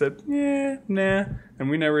at it and said, yeah, nah,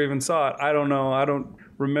 and we never even saw it. I don't know. I don't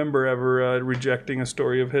remember ever rejecting a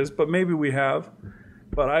story of his, but maybe we have.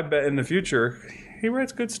 But I bet in the future, he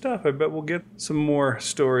writes good stuff. I bet we'll get some more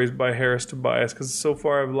stories by Harris Tobias, because so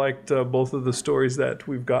far I've liked both of the stories that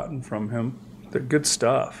we've gotten from him. They're good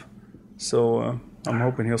stuff. So I'm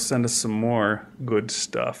hoping he'll send us some more good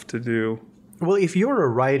stuff to do. Well, if you're a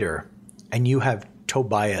writer and you have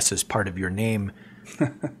Tobias as part of your name,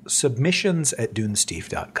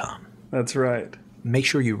 submissions@dunesteef.com. That's right. Make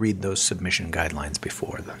sure you read those submission guidelines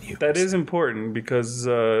before you. That is important, because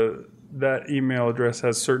that email address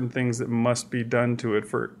has certain things that must be done to it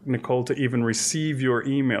for Nicole to even receive your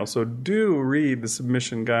email. So do read the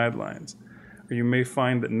submission guidelines, or you may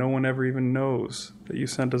find that no one ever even knows that you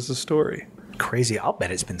sent us a story. Crazy. I'll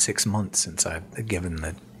bet it's been 6 months since I've given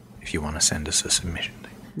the, if you want to send us a submission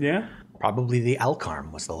thing. Yeah? Probably the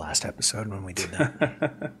Alcarm was the last episode when we did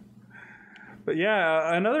that. But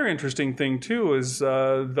yeah, another interesting thing too is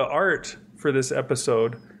the art for this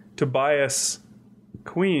episode. Tobias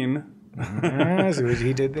Queen see what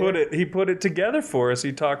he did there? He put it together for us.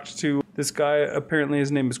 He talked to this guy, apparently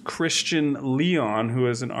his name is Christian Leon, who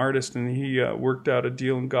is an artist, and he worked out a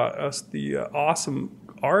deal and got us the awesome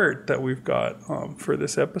art that we've got for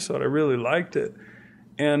this episode. I really liked it.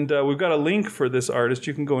 And we've got a link for this artist.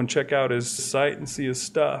 You can go and check out his site and see his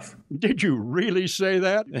stuff. Did you really say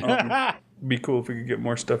that? Be cool if we could get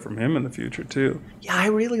more stuff from him in the future, too. Yeah, I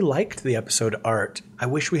really liked the episode art. I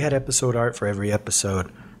wish we had episode art for every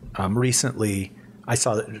episode. Recently, I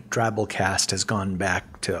saw that Drabblecast has gone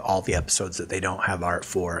back to all the episodes that they don't have art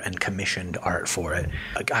for and commissioned art for it.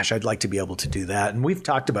 Gosh, I'd like to be able to do that. And we've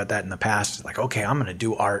talked about that in the past. Like, okay, I'm going to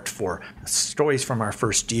do art for stories from our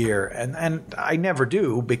first year. And I never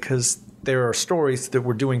do, because there are stories that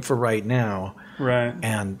we're doing for right now. Right.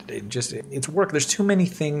 And it's work. There's too many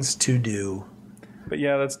things to do. But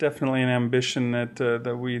yeah, that's definitely an ambition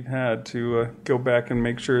that we had to go back and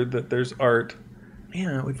make sure that there's art.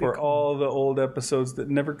 Yeah, it would be for cool. all the old episodes that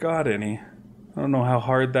never got any. I don't know how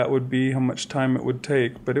hard that would be, how much time it would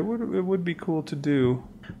take, but it would be cool to do.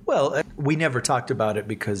 Well, we never talked about it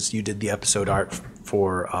because you did the episode art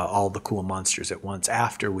for all the cool monsters at once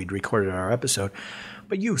after we'd recorded our episode.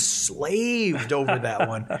 But you slaved over that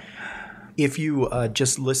one. If you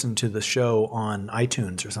just listen to the show on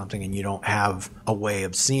iTunes or something and you don't have a way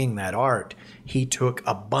of seeing that art, he took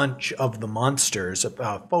a bunch of the monsters, a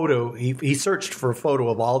photo. He searched for a photo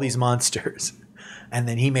of all these monsters, and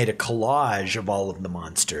then he made a collage of all of the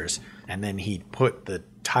monsters, and then he put the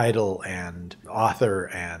title and author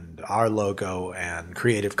and our logo and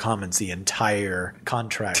Creative Commons, the entire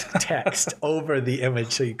contract text over the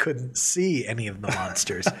image so you couldn't see any of the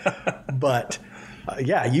monsters. But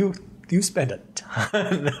yeah, you spent a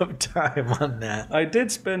ton of time on that. I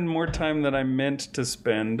did spend more time than I meant to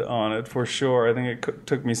spend on it, for sure. I think it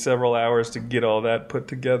took me several hours to get all that put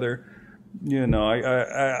together. You know,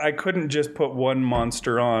 I couldn't just put one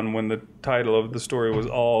monster on when the title of the story was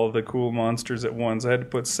all the cool monsters at once. I had to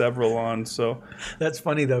put several on, so... That's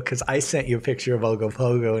funny, though, because I sent you a picture of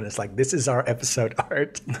Ogopogo, and it's like, this is our episode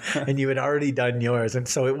art, and you had already done yours, and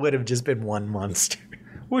so it would have just been one monster.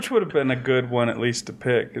 Which would have been a good one at least to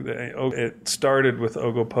pick. It started with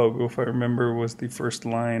Ogopogo, if I remember, was the first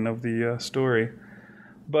line of the story.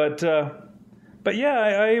 But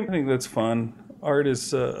yeah, I think that's fun. Art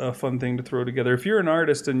is a fun thing to throw together. If you're an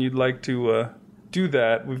artist and you'd like to do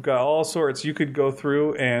that, we've got all sorts. You could go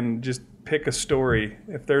through and just pick a story.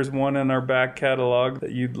 If there's one in our back catalog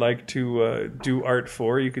that you'd like to do art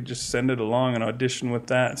for, you could just send it along and audition with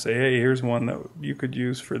that and say, hey, here's one that you could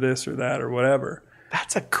use for this or that or whatever.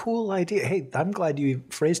 That's a cool idea. Hey, I'm glad you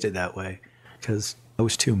phrased it that way, because I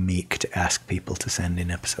was too meek to ask people to send in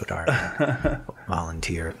episode art.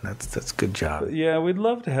 Volunteer. That's a good job. But yeah, we'd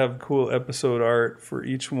love to have cool episode art for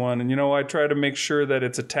each one. And, you know, I try to make sure that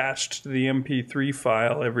it's attached to the MP3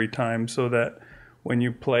 file every time so that when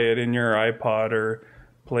you play it in your iPod or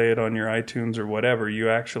play it on your iTunes or whatever, you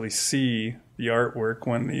actually see the artwork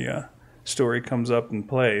when the story comes up and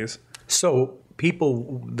plays. So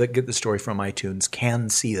people that get the story from iTunes can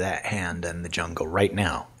see that hand in the jungle right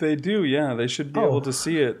now. They do, yeah. They should be able to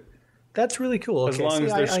see it. That's really cool. As long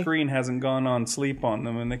as their screen hasn't gone on sleep on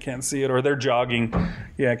them and they can't see it, or they're jogging.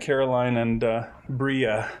 Yeah, Caroline and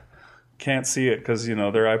Bria can't see it because, their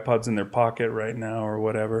iPod's in their pocket right now or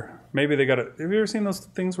whatever. Maybe they got it. Have you ever seen those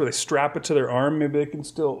things where they strap it to their arm? Maybe they can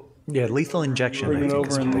still... Yeah, lethal injection. Bring it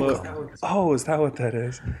over and look. Oh, is that what that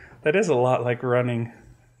is? That is a lot like running.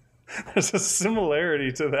 There's a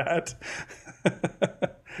similarity to that.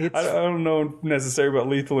 I don't know necessarily about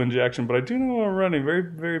lethal injection, but I do know about running. Very,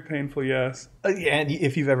 very painful, yes. And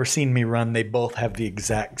if you've ever seen me run, they both have the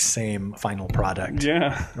exact same final product.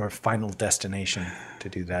 Yeah. Or final destination, to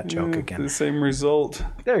do that joke again. The same result.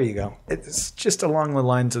 There you go. It's just along the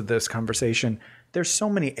lines of this conversation. There's so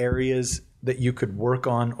many areas that you could work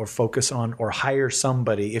on or focus on or hire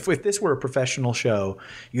somebody. If this were a professional show,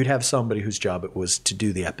 you'd have somebody whose job it was to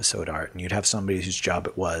do the episode art, and you'd have somebody whose job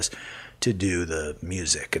it was to do the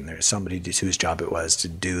music, and there's somebody whose job it was to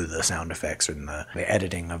do the sound effects and the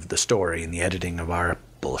editing of the story and the editing of our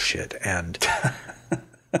bullshit. And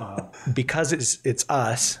because it's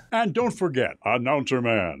us. And don't forget, Announcer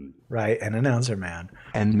Man. Right, an Announcer Man.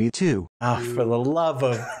 And me too. Oh, for the love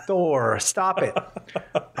of Thor, stop it.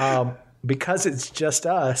 Because it's just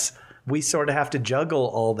us, we sort of have to juggle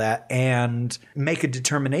all that and make a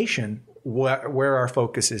determination where our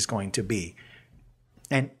focus is going to be.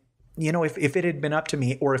 And, if it had been up to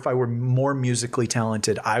me, or if I were more musically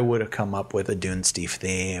talented, I would have come up with a Dunesteef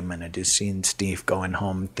theme and a Dunesteef Going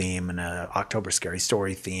Home theme and a October Scary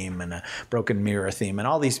Story theme and a Broken Mirror theme and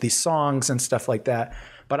all these songs and stuff like that.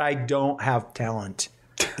 But I don't have talent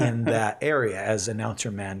in that area, as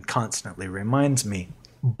Announcer Man constantly reminds me.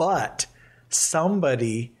 But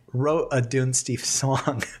somebody wrote a Dunesteef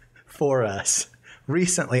song for us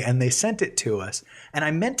recently, and they sent it to us. And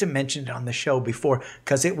I meant to mention it on the show before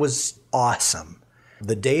because it was awesome.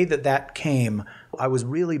 The day that came, I was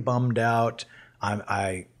really bummed out.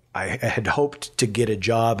 I had hoped to get a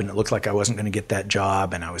job, and it looked like I wasn't going to get that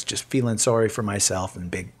job, and I was just feeling sorry for myself.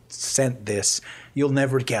 And Big sent this. You'll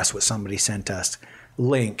never guess what somebody sent us.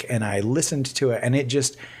 Link, and I listened to it, and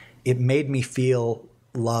it made me feel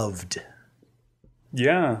loved.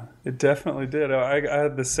 Yeah, it definitely did. I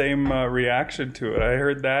had the same reaction to it. I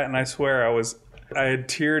heard that, and I swear I had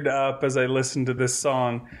teared up as I listened to this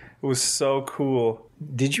song. It was so cool.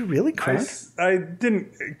 Did you really cry? I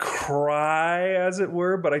didn't cry, as it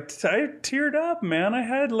were, but I teared up, man. I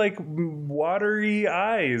had like watery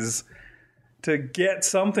eyes to get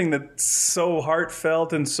something that's so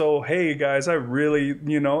heartfelt and so, hey guys, I really,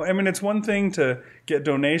 it's one thing to get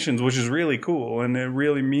donations, which is really cool, and it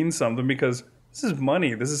really means something because this is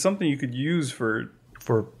money. This is something you could use for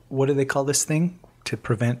what do they call this thing? To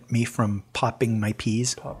prevent me from popping my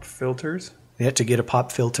peas? Pop filters? They had to get a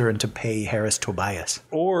pop filter and to pay Harris Tobias.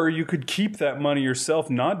 Or you could keep that money yourself,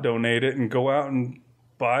 not donate it, and go out and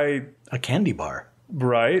buy a candy bar.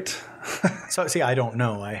 Right. So, see, I don't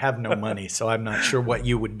know. I have no money, so I'm not sure what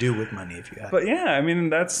you would do with money if you had. But yeah,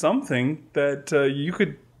 that's something that you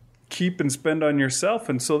could keep and spend on yourself.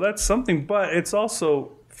 And so that's something, but it's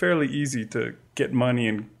also fairly easy to get money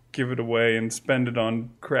and give it away and spend it on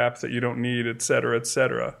crap that you don't need, et cetera, et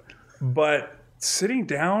cetera. But sitting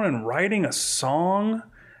down and writing a song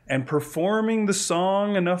and performing the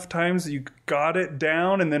song enough times that you got it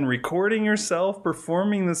down and then recording yourself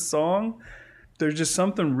performing the song, there's just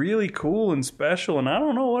something really cool and special. And I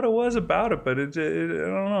don't know what it was about it, but I don't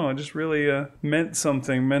know. It just really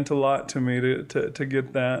meant a lot to me to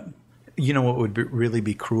get that. You know what would really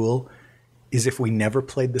be cruel? Is if we never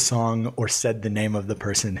played the song or said the name of the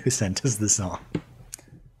person who sent us the song.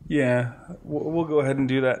 Yeah, we'll go ahead and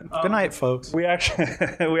do that. Good night, folks. We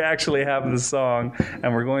actually have the song,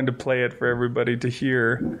 and we're going to play it for everybody to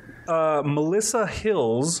hear. Melissa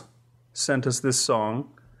Hills sent us this song,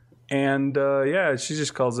 and she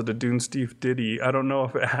just calls it a Dunesteef ditty. I don't know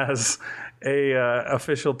if it has a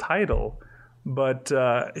official title. But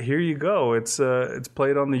here you go. It's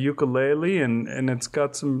played on the ukulele, and it's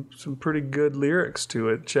got some pretty good lyrics to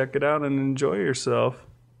it. Check it out and enjoy yourself.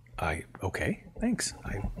 Okay, thanks.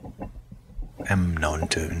 I am known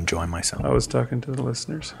to enjoy myself. I was talking to the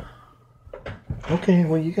listeners. Okay,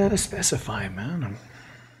 well, you got to specify, man.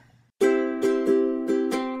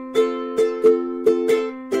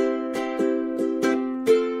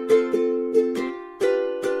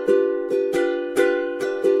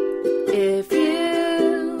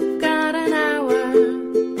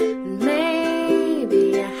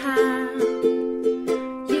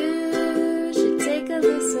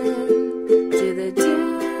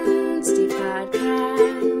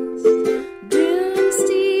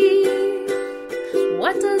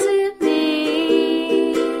 What does it mean?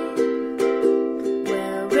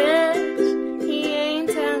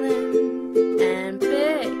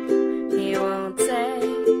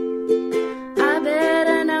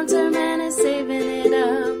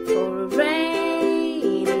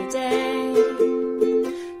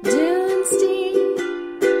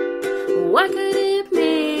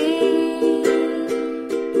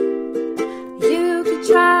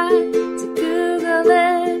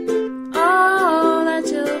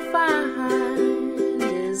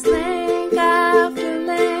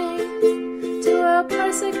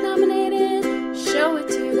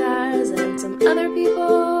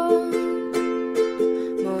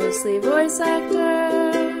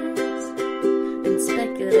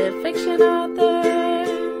 and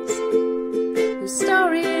authors whose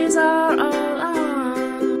stories are all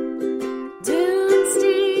on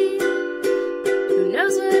Dunesteef, who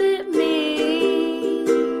knows what it means.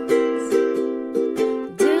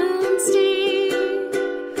 Dunesteef,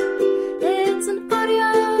 it's an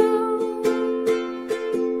audio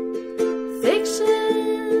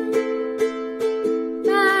fiction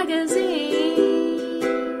magazine.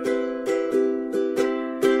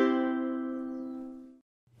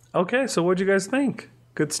 Okay, so what'd you guys think?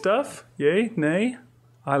 Good stuff? Yay? Nay?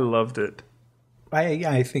 I loved it.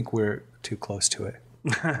 I think we're too close to it.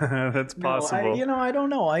 That's possible. I don't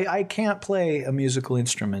know. I can't play a musical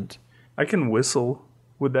instrument. I can whistle.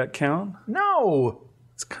 Would that count? No.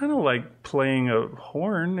 It's kind of like playing a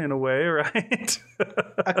horn in a way, right?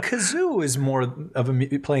 A kazoo is more of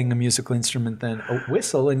playing a musical instrument than a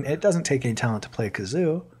whistle, and it doesn't take any talent to play a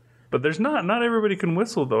kazoo. But there's not everybody can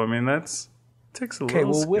whistle, though. I mean, takes a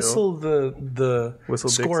little skill. Whistle the Whistle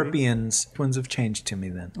Dixie? Scorpions. Winds of Change to me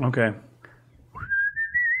then. Okay.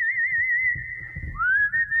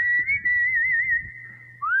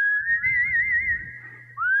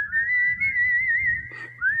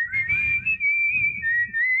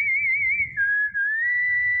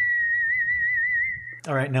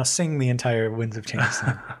 All right, now sing the entire Winds of Change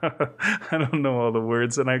song. I don't know all the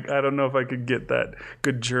words, and I don't know if I could get that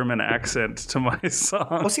good German accent to my song.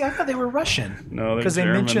 Well, see, I thought they were Russian. No, they're because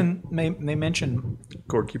German. they mention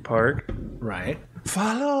Gorky Park. right.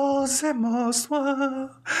 Follow the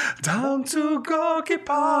Moskwa down to Gorky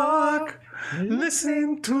Park.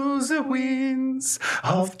 Listen to the winds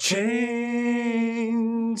of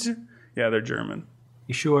change. Yeah, they're German.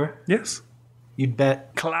 You sure? Yes. You'd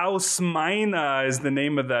bet. Klaus Meine is the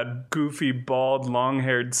name of that goofy, bald,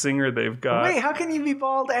 long-haired singer they've got. Wait, how can you be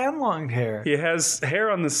bald and long hair? He has hair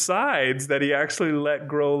on the sides that he actually let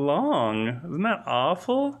grow long. Isn't that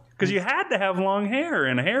awful? Because you had to have long hair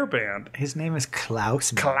in a hair band. His name is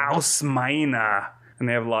Klaus. Klaus Meine. And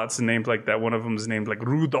they have lots of names like that. One of them is named like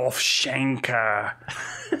Rudolf Schenker.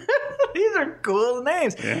 These are cool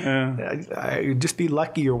names. Yeah. I'd just be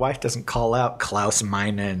lucky your wife doesn't call out Klaus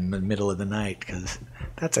Meine in the middle of the night, because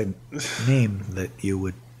that's a name that you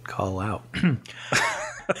would call out.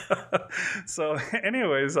 So,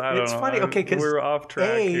 anyways, I don't know. It's funny, okay, because we're off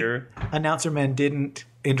track here. Announcer Man didn't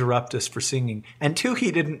interrupt us for singing, and two,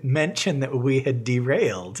 he didn't mention that we had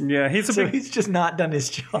derailed. Yeah, he's just not done his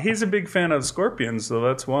job. He's a big fan of Scorpions, so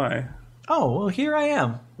that's why. Oh, well, here I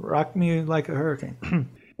am. Rock me like a hurricane.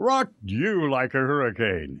 Rock you like a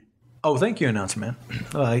hurricane. Oh, thank you, Announcer Man.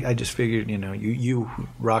 I just figured, you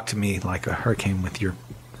rocked me like a hurricane with your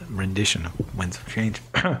rendition of Winds of Change.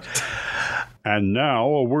 And now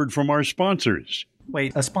a word from our sponsors.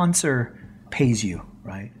 Wait, a sponsor pays you,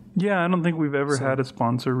 right? Yeah, I don't think we've ever had a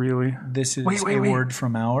sponsor, really. This is a word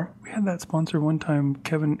from our... We had that sponsor one time.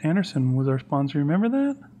 Kevin Anderson was our sponsor. Remember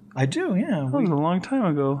that? I do, yeah. That was a long time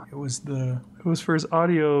ago. It was for his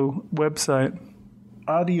audio website.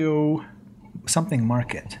 Audio something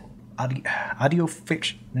market. Audio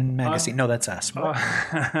fiction magazine. No, that's us.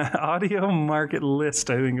 Audio Market List,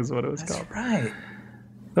 I think is what it was called. That's right.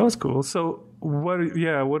 That was cool. So what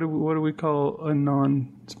do we call a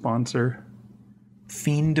non-sponsor?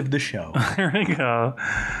 Fiend of the show. There we go.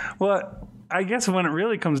 Well, I guess when it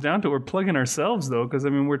really comes down to it, we're plugging ourselves, though, because,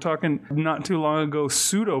 we're talking not too long ago,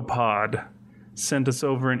 Pseudopod sent us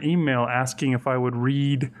over an email asking if I would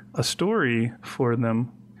read a story for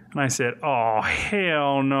them. And I said, oh,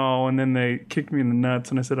 hell no. And then they kicked me in the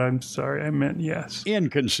nuts, and I said, I'm sorry, I meant yes.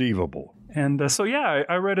 Inconceivable. And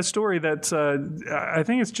I read a story that's, I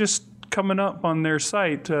think it's just coming up on their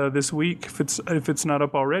site this week, if it's not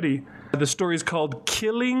up already. The story is called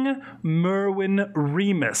Killing Merwin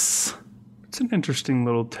Remus. It's an interesting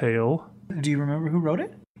little tale. Do you remember who wrote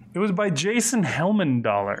it? It was by Jason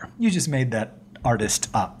Helmendaler. You just made that artist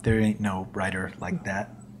up. There ain't no writer like that.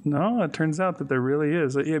 No, it turns out that there really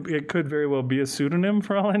is. It could very well be a pseudonym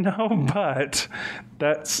for all I know, but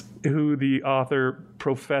that's who the author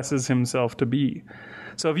professes himself to be.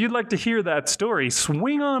 So if you'd like to hear that story,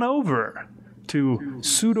 swing on over to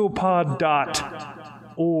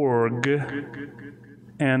pseudopod.org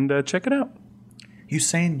and check it out. You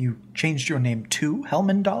saying you changed your name to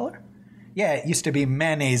Helmendaler? Yeah, it used to be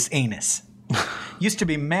Mayonnaise Anus. Used to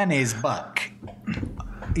be Mayonnaise Buck.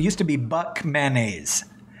 It used to be Buck Mayonnaise.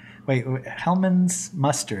 Wait, Hellman's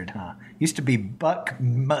Mustard, huh? Used to be Buck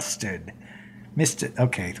Mustard. Missed it.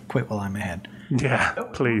 Okay, quit while I'm ahead. Yeah,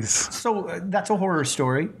 please. So that's a horror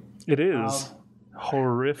story. It is.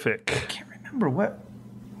 Horrific. I can't remember. What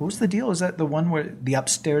was the deal? Is that the one where the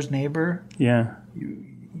upstairs neighbor? Yeah.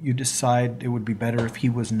 You decide it would be better if he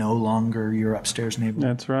was no longer your upstairs neighbor?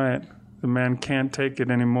 That's right. The man can't take it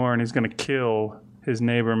anymore, and he's going to kill his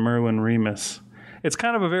neighbor Merlin Remus. It's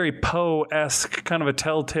kind of a very Poe-esque, kind of a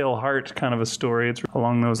Telltale Heart kind of a story. It's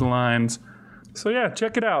along those lines. So yeah,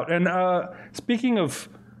 check it out. And speaking of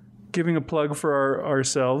giving a plug for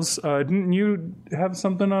ourselves, didn't you have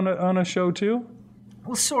something on a show too?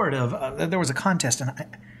 Well, sort of. There was a contest, and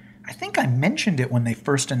I think I mentioned it when they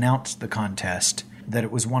first announced the contest, that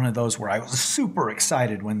it was one of those where I was super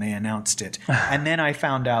excited when they announced it. And then I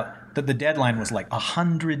found out that the deadline was like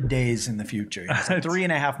 100 days in the future. It was like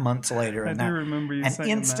 3.5 months later. I do remember you saying that.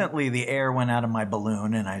 And instantly the air went out of my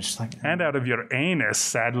balloon, and I just like... And out of your anus,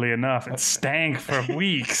 sadly enough. It stank for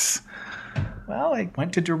weeks. Well, I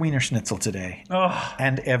went to Der Wiener Schnitzel today. Oh.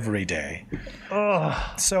 And every day.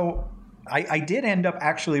 Oh. So I did end up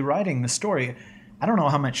actually writing the story. I don't know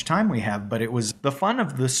how much time we have, but it was... The fun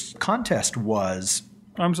of this contest was...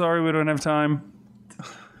 I'm sorry, we don't have time.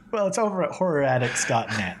 Well, it's over at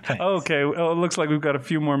horroraddicts.net. Okay, well, it looks like we've got a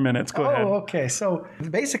few more minutes. Go ahead. Oh, okay. So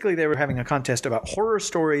basically they were having a contest about horror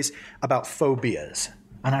stories about phobias.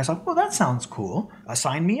 And I was like, well, that sounds cool.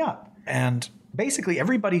 Sign me up. And basically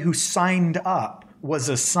everybody who signed up was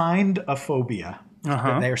assigned a phobia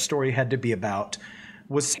that their story had to be about,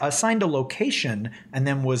 was assigned a location, and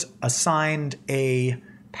then was assigned a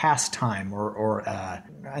pastime or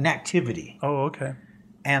an activity. Oh, okay.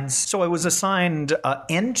 And so I was assigned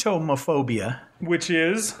entomophobia. Which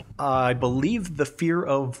is? I believe the fear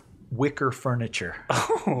of wicker furniture.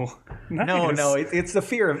 Oh, nice. No, it's the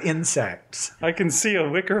fear of insects. I can see a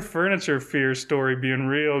wicker furniture fear story being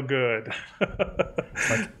real good.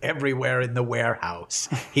 Like everywhere in the warehouse.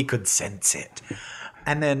 He could sense it.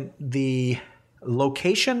 And then the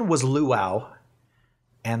location was luau,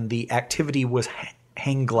 and the activity was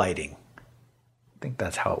hang gliding. I think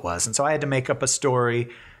that's how it was. And so I had to make up a story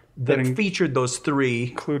that featured those three.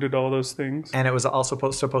 Included all those things. And it was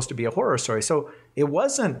also supposed to be a horror story. So it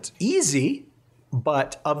wasn't easy,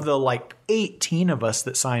 but of the like 18 of us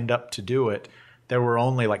that signed up to do it, there were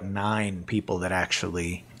only like 9 people that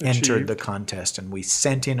actually entered the contest. And we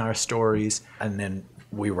sent in our stories, and then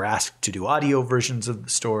we were asked to do audio versions of the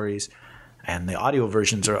stories. And the audio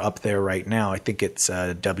versions are up there right now. I think it's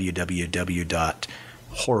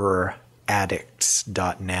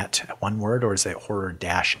www.horroraddicts.net. One word, or is it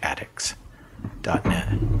horror-addicts.net?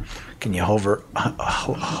 Can you hover?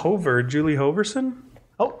 Hover? Julie Hoverson?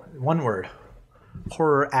 Oh, one word.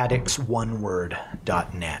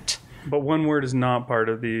 horroraddicts.net. But one word is not part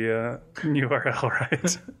of the URL,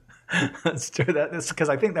 right? That's true. That's because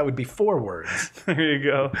I think that would be 4 words. There you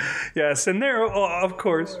go. Yes, and there, of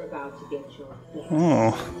course.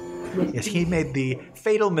 Oh. Yes, he made the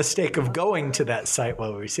fatal mistake of going to that site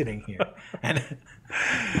while we were sitting here. And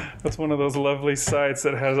that's one of those lovely sites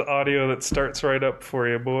that has audio that starts right up for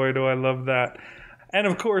you. Boy, do I love that. And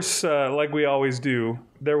of course, like we always do,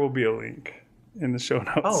 there will be a link in the show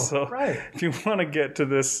notes. Oh, so right. If you want to get to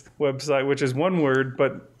this website, which is one word,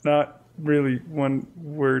 but not really one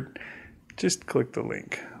word, just click the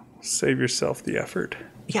link. Save yourself the effort.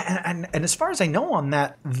 Yeah, and as far as I know on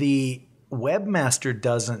that, the webmaster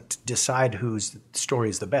doesn't decide whose story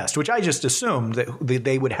is the best, which I just assumed that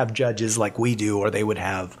they would have judges like we do, or they would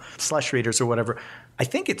have slush readers or whatever. I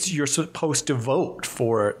think you're supposed to vote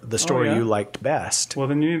for the story you liked best. Well,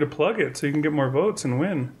 then you need to plug it so you can get more votes and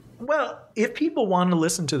win. Well, if people want to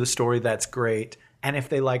listen to the story, that's great. And if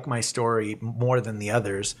they like my story more than the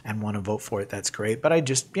others and want to vote for it, that's great. But it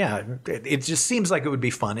just seems like it would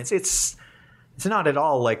be fun. It's not at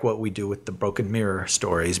all like what we do with the Broken Mirror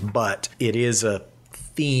stories, but it is a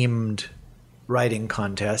themed writing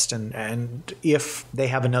contest. And if they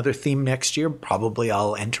have another theme next year, probably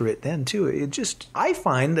I'll enter it then too. I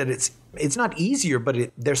find that it's not easier,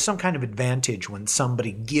 but there's some kind of advantage when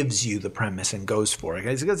somebody gives you the premise and goes for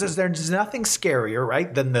it. Because there's nothing scarier,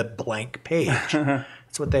 right, than the blank page.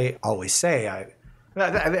 That's what they always say.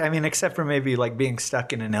 I mean, except for maybe like being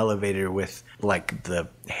stuck in an elevator with like the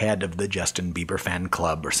head of the Justin Bieber fan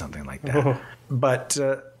club or something like that. Oh. But,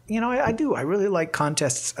 I do. I really like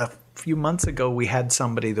contests. A few months ago, we had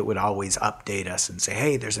somebody that would always update us and say,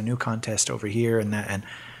 hey, there's a new contest over here and that. And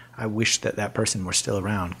I wish that person were still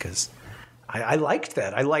around, because I liked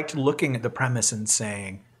that. I liked looking at the premise and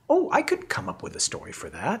saying, oh, I could come up with a story for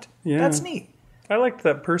that. Yeah. That's neat. I liked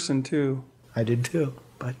that person too. I did too.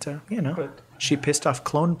 But, she pissed off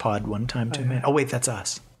Clone Pod one time too. Oh, wait, that's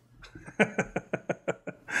us.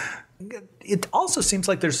 It also seems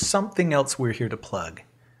like there's something else we're here to plug.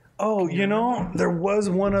 Oh, there was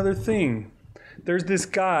one other thing. There's this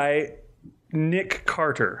guy, Nick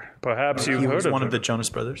Carter. Perhaps you've heard of him. He was one of the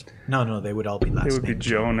Jonas Brothers? No, they would all be last names. It would be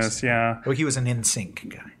Jonas, yeah. Oh, he was an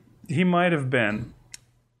NSYNC guy. He might have been.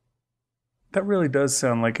 That really does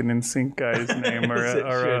sound like an NSYNC guy's name, or It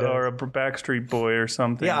a Backstreet Boy or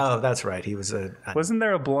something. Yeah, that's right. He was Wasn't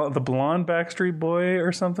there the blonde Backstreet Boy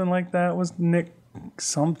or something like that? Was Nick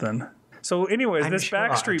something? So anyways, this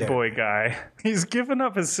Backstreet Boy guy, he's given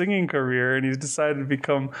up his singing career and he's decided to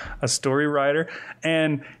become a story writer.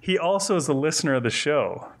 And he also is a listener of the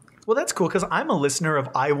show. Well, that's cool because I'm a listener of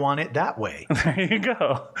I Want It That Way. There you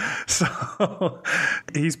go. So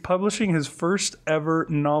he's publishing his first ever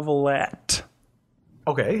novelette.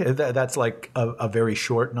 Okay, that's like a very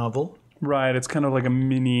short novel. Right, it's kind of like a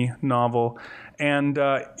mini novel. And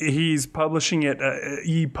he's publishing it,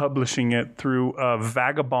 e-publishing it through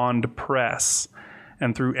Vagabond Press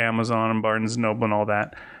and through Amazon and Barnes & Noble and all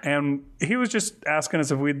that. And he was just asking us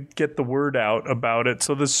if we'd get the word out about it.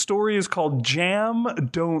 So the story is called Jam,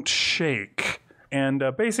 Don't Shake. And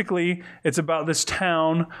basically, it's about this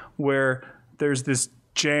town where there's this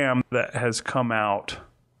jam that has come out.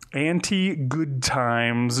 Anti-Good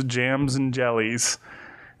Times Jams and Jellies.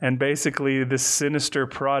 And basically, this sinister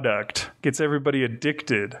product gets everybody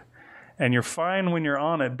addicted. And you're fine when you're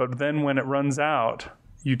on it, but then when it runs out,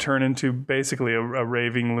 you turn into basically a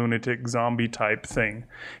raving lunatic zombie type thing.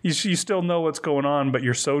 You still know what's going on, but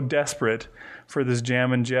you're so desperate for this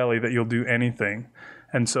jam and jelly that you'll do anything.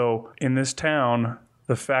 And so in this town,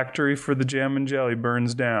 the factory for the jam and jelly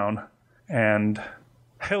burns down and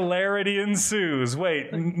hilarity ensues.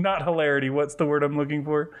 Wait, not hilarity. What's the word I'm looking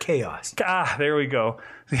for? Chaos. There we go.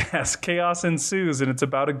 Yes, chaos ensues, and it's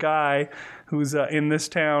about a guy who's in this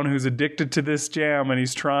town who's addicted to this jam, and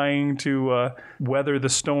he's trying to weather the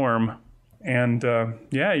storm. And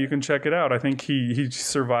you can check it out. I think he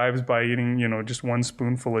survives by eating, just one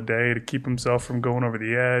spoonful a day to keep himself from going over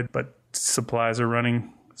the edge. But supplies are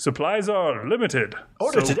limited.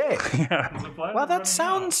 Order today. Yeah. Well, that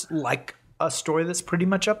sounds like a story that's pretty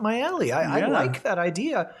much up my alley. I like that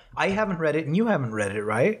idea. I haven't read it, and you haven't read it,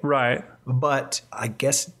 right? Right. But I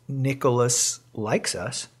guess Nicholas likes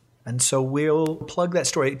us, and so we'll plug that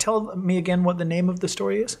story. Tell me again what the name of the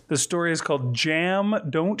story is. The story is called Jam,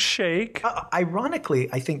 Don't Shake. Ironically,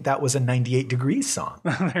 I think that was a 98 Degrees song.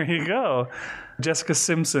 There you go. Jessica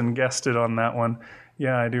Simpson guested on that one.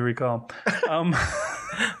 Yeah, I do recall.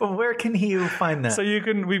 Well, where can you find that? So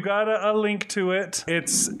we've got a link to it.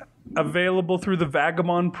 It's available through the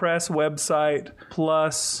Vagabond Press website.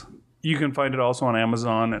 Plus, you can find it also on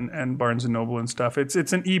Amazon and Barnes & Noble and stuff. It's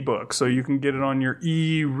an ebook, so you can get it on your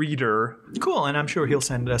e-reader. Cool, and I'm sure he'll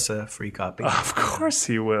send us a free copy. Of course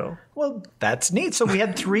he will. Well, that's neat. So we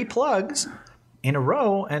had 3 plugs in a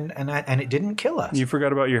row, and it didn't kill us. You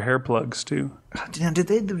forgot about your hair plugs, too. Now, do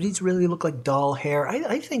these really look like doll hair?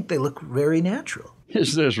 I think they look very natural.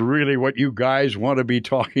 Is this really what you guys want to be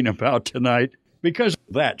talking about tonight? Because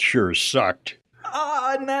that sure sucked.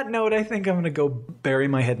 On that note, I think I'm going to go bury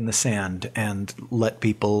my head in the sand and let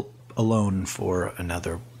people alone for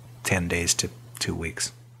another 10 days to 2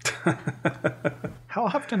 weeks. How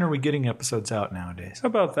often are we getting episodes out nowadays? How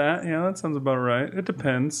about that? Yeah, that sounds about right. It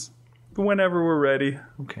depends. Whenever we're ready.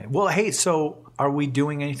 Okay. Well, hey, so are we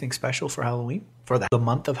doing anything special for Halloween? For the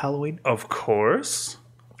month of Halloween? Of course.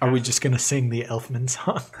 Are we just going to sing the Elfman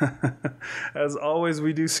song? As always,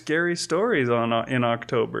 we do scary stories in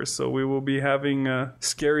October. So we will be having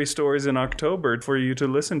scary stories in October for you to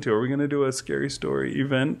listen to. Are we going to do a scary story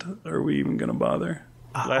event? Or are we even going to bother?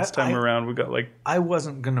 Last time around, we got I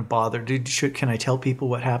wasn't going to bother. Can I tell people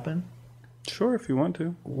what happened? Sure, if you want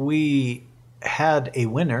to. We had a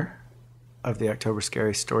winner of the October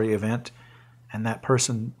Scary Story event, and that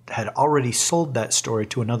person had already sold that story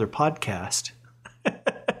to another podcast.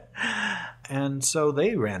 And so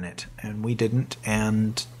they ran it, and we didn't,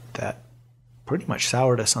 and that pretty much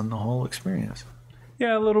soured us on the whole experience.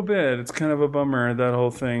 Yeah, a little bit. It's kind of a bummer, that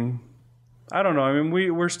whole thing. I don't know. I mean,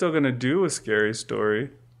 we're still going to do a scary story.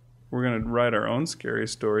 We're going to write our own scary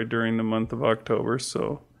story during the month of October,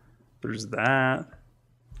 so there's that.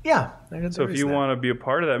 Yeah. So if you want to be a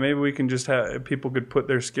part of that, maybe we can just have people could put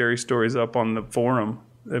their scary stories up on the forum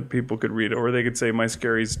that people could read it, or they could say my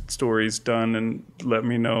scary story's done and let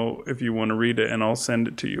me know if you want to read it and I'll send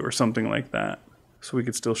it to you or something like that. So we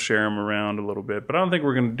could still share them around a little bit. But I don't think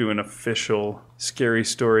we're going to do an official scary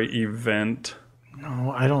story event.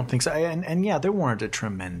 No, I don't think so. And yeah, there weren't a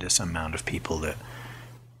tremendous amount of people that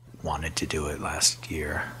wanted to do it last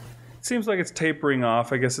year. It seems like it's tapering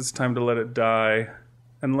off. I guess it's time to let it die.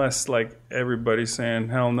 Unless, everybody's saying,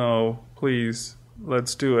 hell no, please,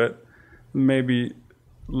 let's do it. Maybe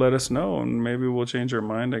let us know, and maybe we'll change our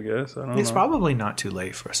mind, I guess. I don't know. It's probably not too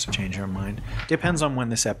late for us to change our mind. Depends on when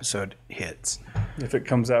this episode hits. If it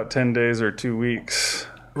comes out 10 days or 2 weeks,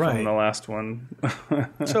 from the last one.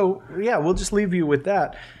 So, yeah, we'll just leave you with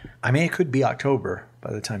that. I mean, it could be October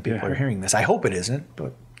by the time people are hearing this. I hope it isn't,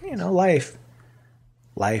 but, you know, life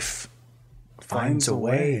finds a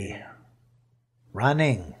way.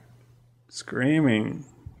 Running. Screaming.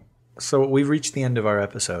 So we've reached the end of our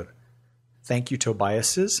episode. Thank you,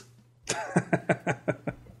 Tobiases.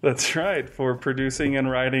 That's right, for producing and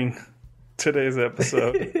writing today's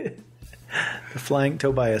episode. The Flying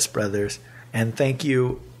Tobias Brothers. And thank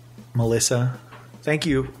you, Melissa. Thank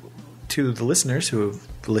you to the listeners who have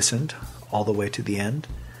listened all the way to the end.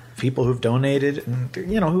 People who've donated and,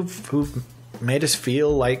 you know, who've made us feel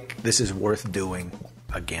like this is worth doing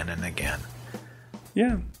again and again.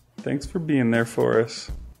 Yeah. Thanks for being there for us.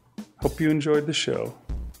 Hope you enjoyed the show.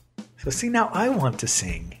 So see, now I want to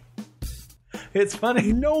sing. It's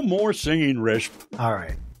funny. No more singing, Rish. All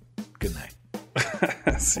right. Good night.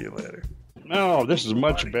 See you later. No, this is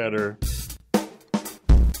much better.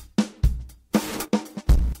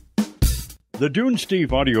 The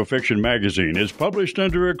Dunesteef audio fiction magazine is published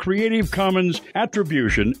under a Creative Commons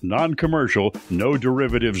Attribution, Non-Commercial, No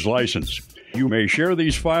Derivatives license. You may share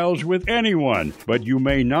these files with anyone, but you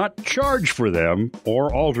may not charge for them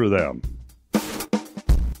or alter them.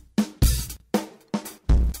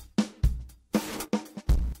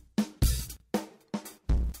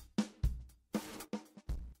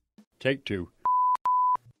 Take 2.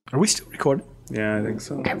 Are we still recording? Yeah, I think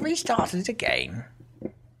so. And restart it again.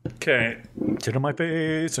 Okay. Sit on my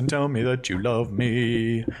face and tell me that you love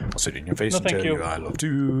me. I'll sit in your face and tell you I love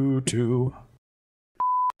you too.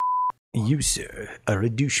 You, sir, are a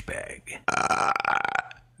douchebag.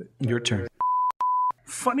 Your turn.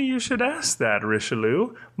 Funny you should ask that,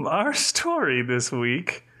 Richelieu. Our story this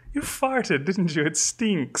week. You farted, didn't you? It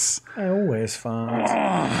stinks. I always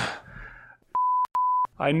fart.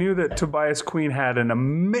 I knew that Tobias Queen had an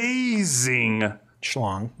amazing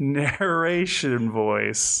schlong narration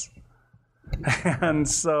voice. And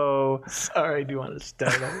so... Sorry, do you want to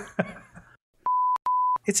start over?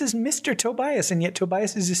 It says Mr. Tobias, and yet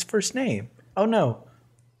Tobias is his first name. Oh, no.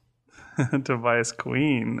 Tobias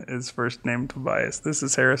Queen is first name Tobias. This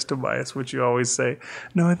is Harris Tobias, which you always say.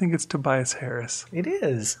 No, I think it's Tobias Harris. It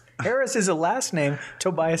is. Harris is a last name.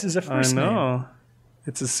 Tobias is a first name. I know.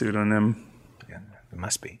 It's a pseudonym. Yeah, it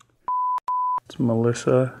must be. It's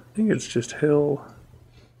Melissa. I think it's just Hill.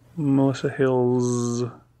 Melissa Hills.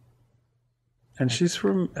 And she's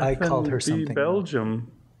from I called her something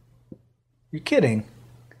Belgium. You're kidding.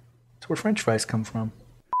 That's where French fries come from.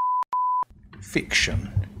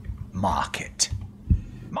 Fiction. Market.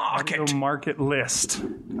 Market. Market list.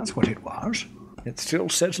 That's what it was. It still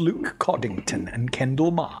says Luke Coddington and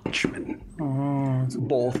Kendall Marchman. Oh,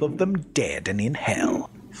 both of them dead and in hell.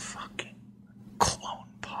 Fucking clone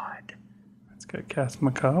pod. It's got Cass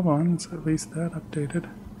Macabre on. It's at least that updated.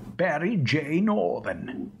 Barry J.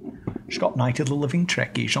 Northern. Scott Knight of the Living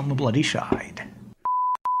Trekkies on the bloody side.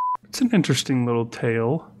 It's an interesting little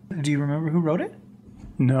tale. Do you remember who wrote it?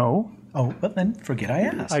 No. Oh, well then, forget I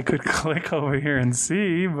asked. I could click over here and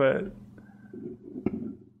see, but...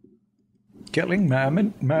 Killing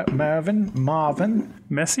Marvin.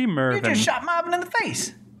 Messy Mervin. You just shot Marvin in the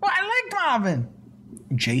face. Well, I liked Marvin.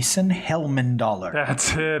 Jason Helmandaller.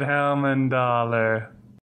 That's it, Helmandaller.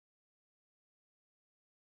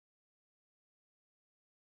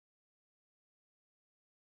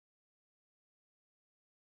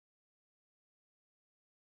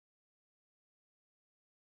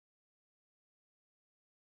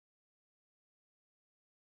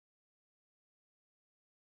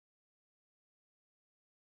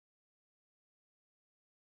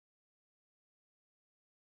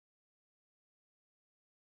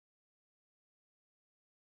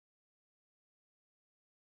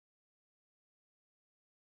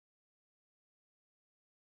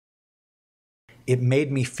 It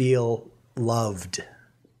made me feel loved.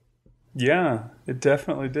 Yeah, it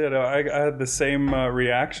definitely did. I had the same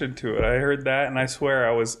reaction to it. I heard that, and I swear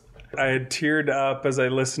I had teared up as I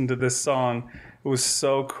listened to this song. It was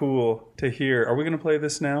so cool to hear. Are we going to play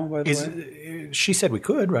this now, by the way? She said we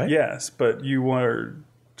could, right? Yes, but you were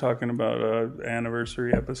talking about an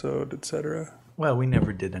anniversary episode, etc. Well, we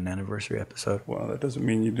never did an anniversary episode. Well, that doesn't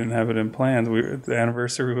mean you didn't have it in plans. The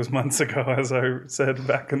anniversary was months ago, as I said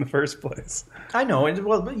back in the first place. I know.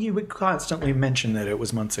 Well, but you would constantly mention that it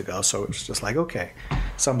was months ago, so it's just like, okay,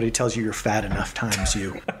 somebody tells you you're fat enough times,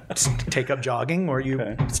 you take up jogging or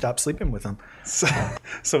you stop sleeping with them.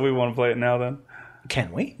 So we want to play it now then?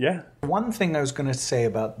 Can we? Yeah. One thing I was going to say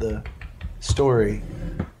about the story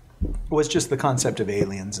was just the concept of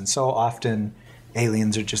aliens. And so often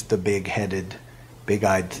aliens are just the big-headed,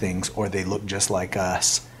 big-eyed things, or they look just like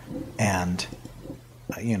us. And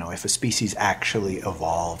if a species actually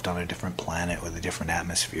evolved on a different planet with a different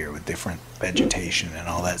atmosphere, with different vegetation and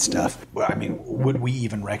all that stuff, would we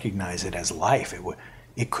even recognize it as life?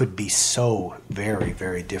 It could be so very,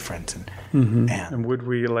 very different. And would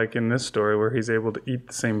we, like in this story where he's able to eat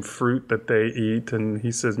the same fruit that they eat, and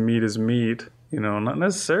he says meat is meat, not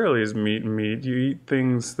necessarily is meat meat. You eat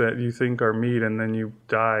things that you think are meat and then you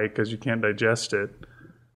die because you can't digest it.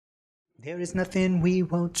 There is nothing we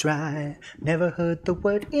won't try. Never heard the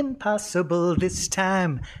word impossible this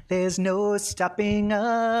time. There's no stopping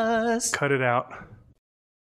us. Cut it out.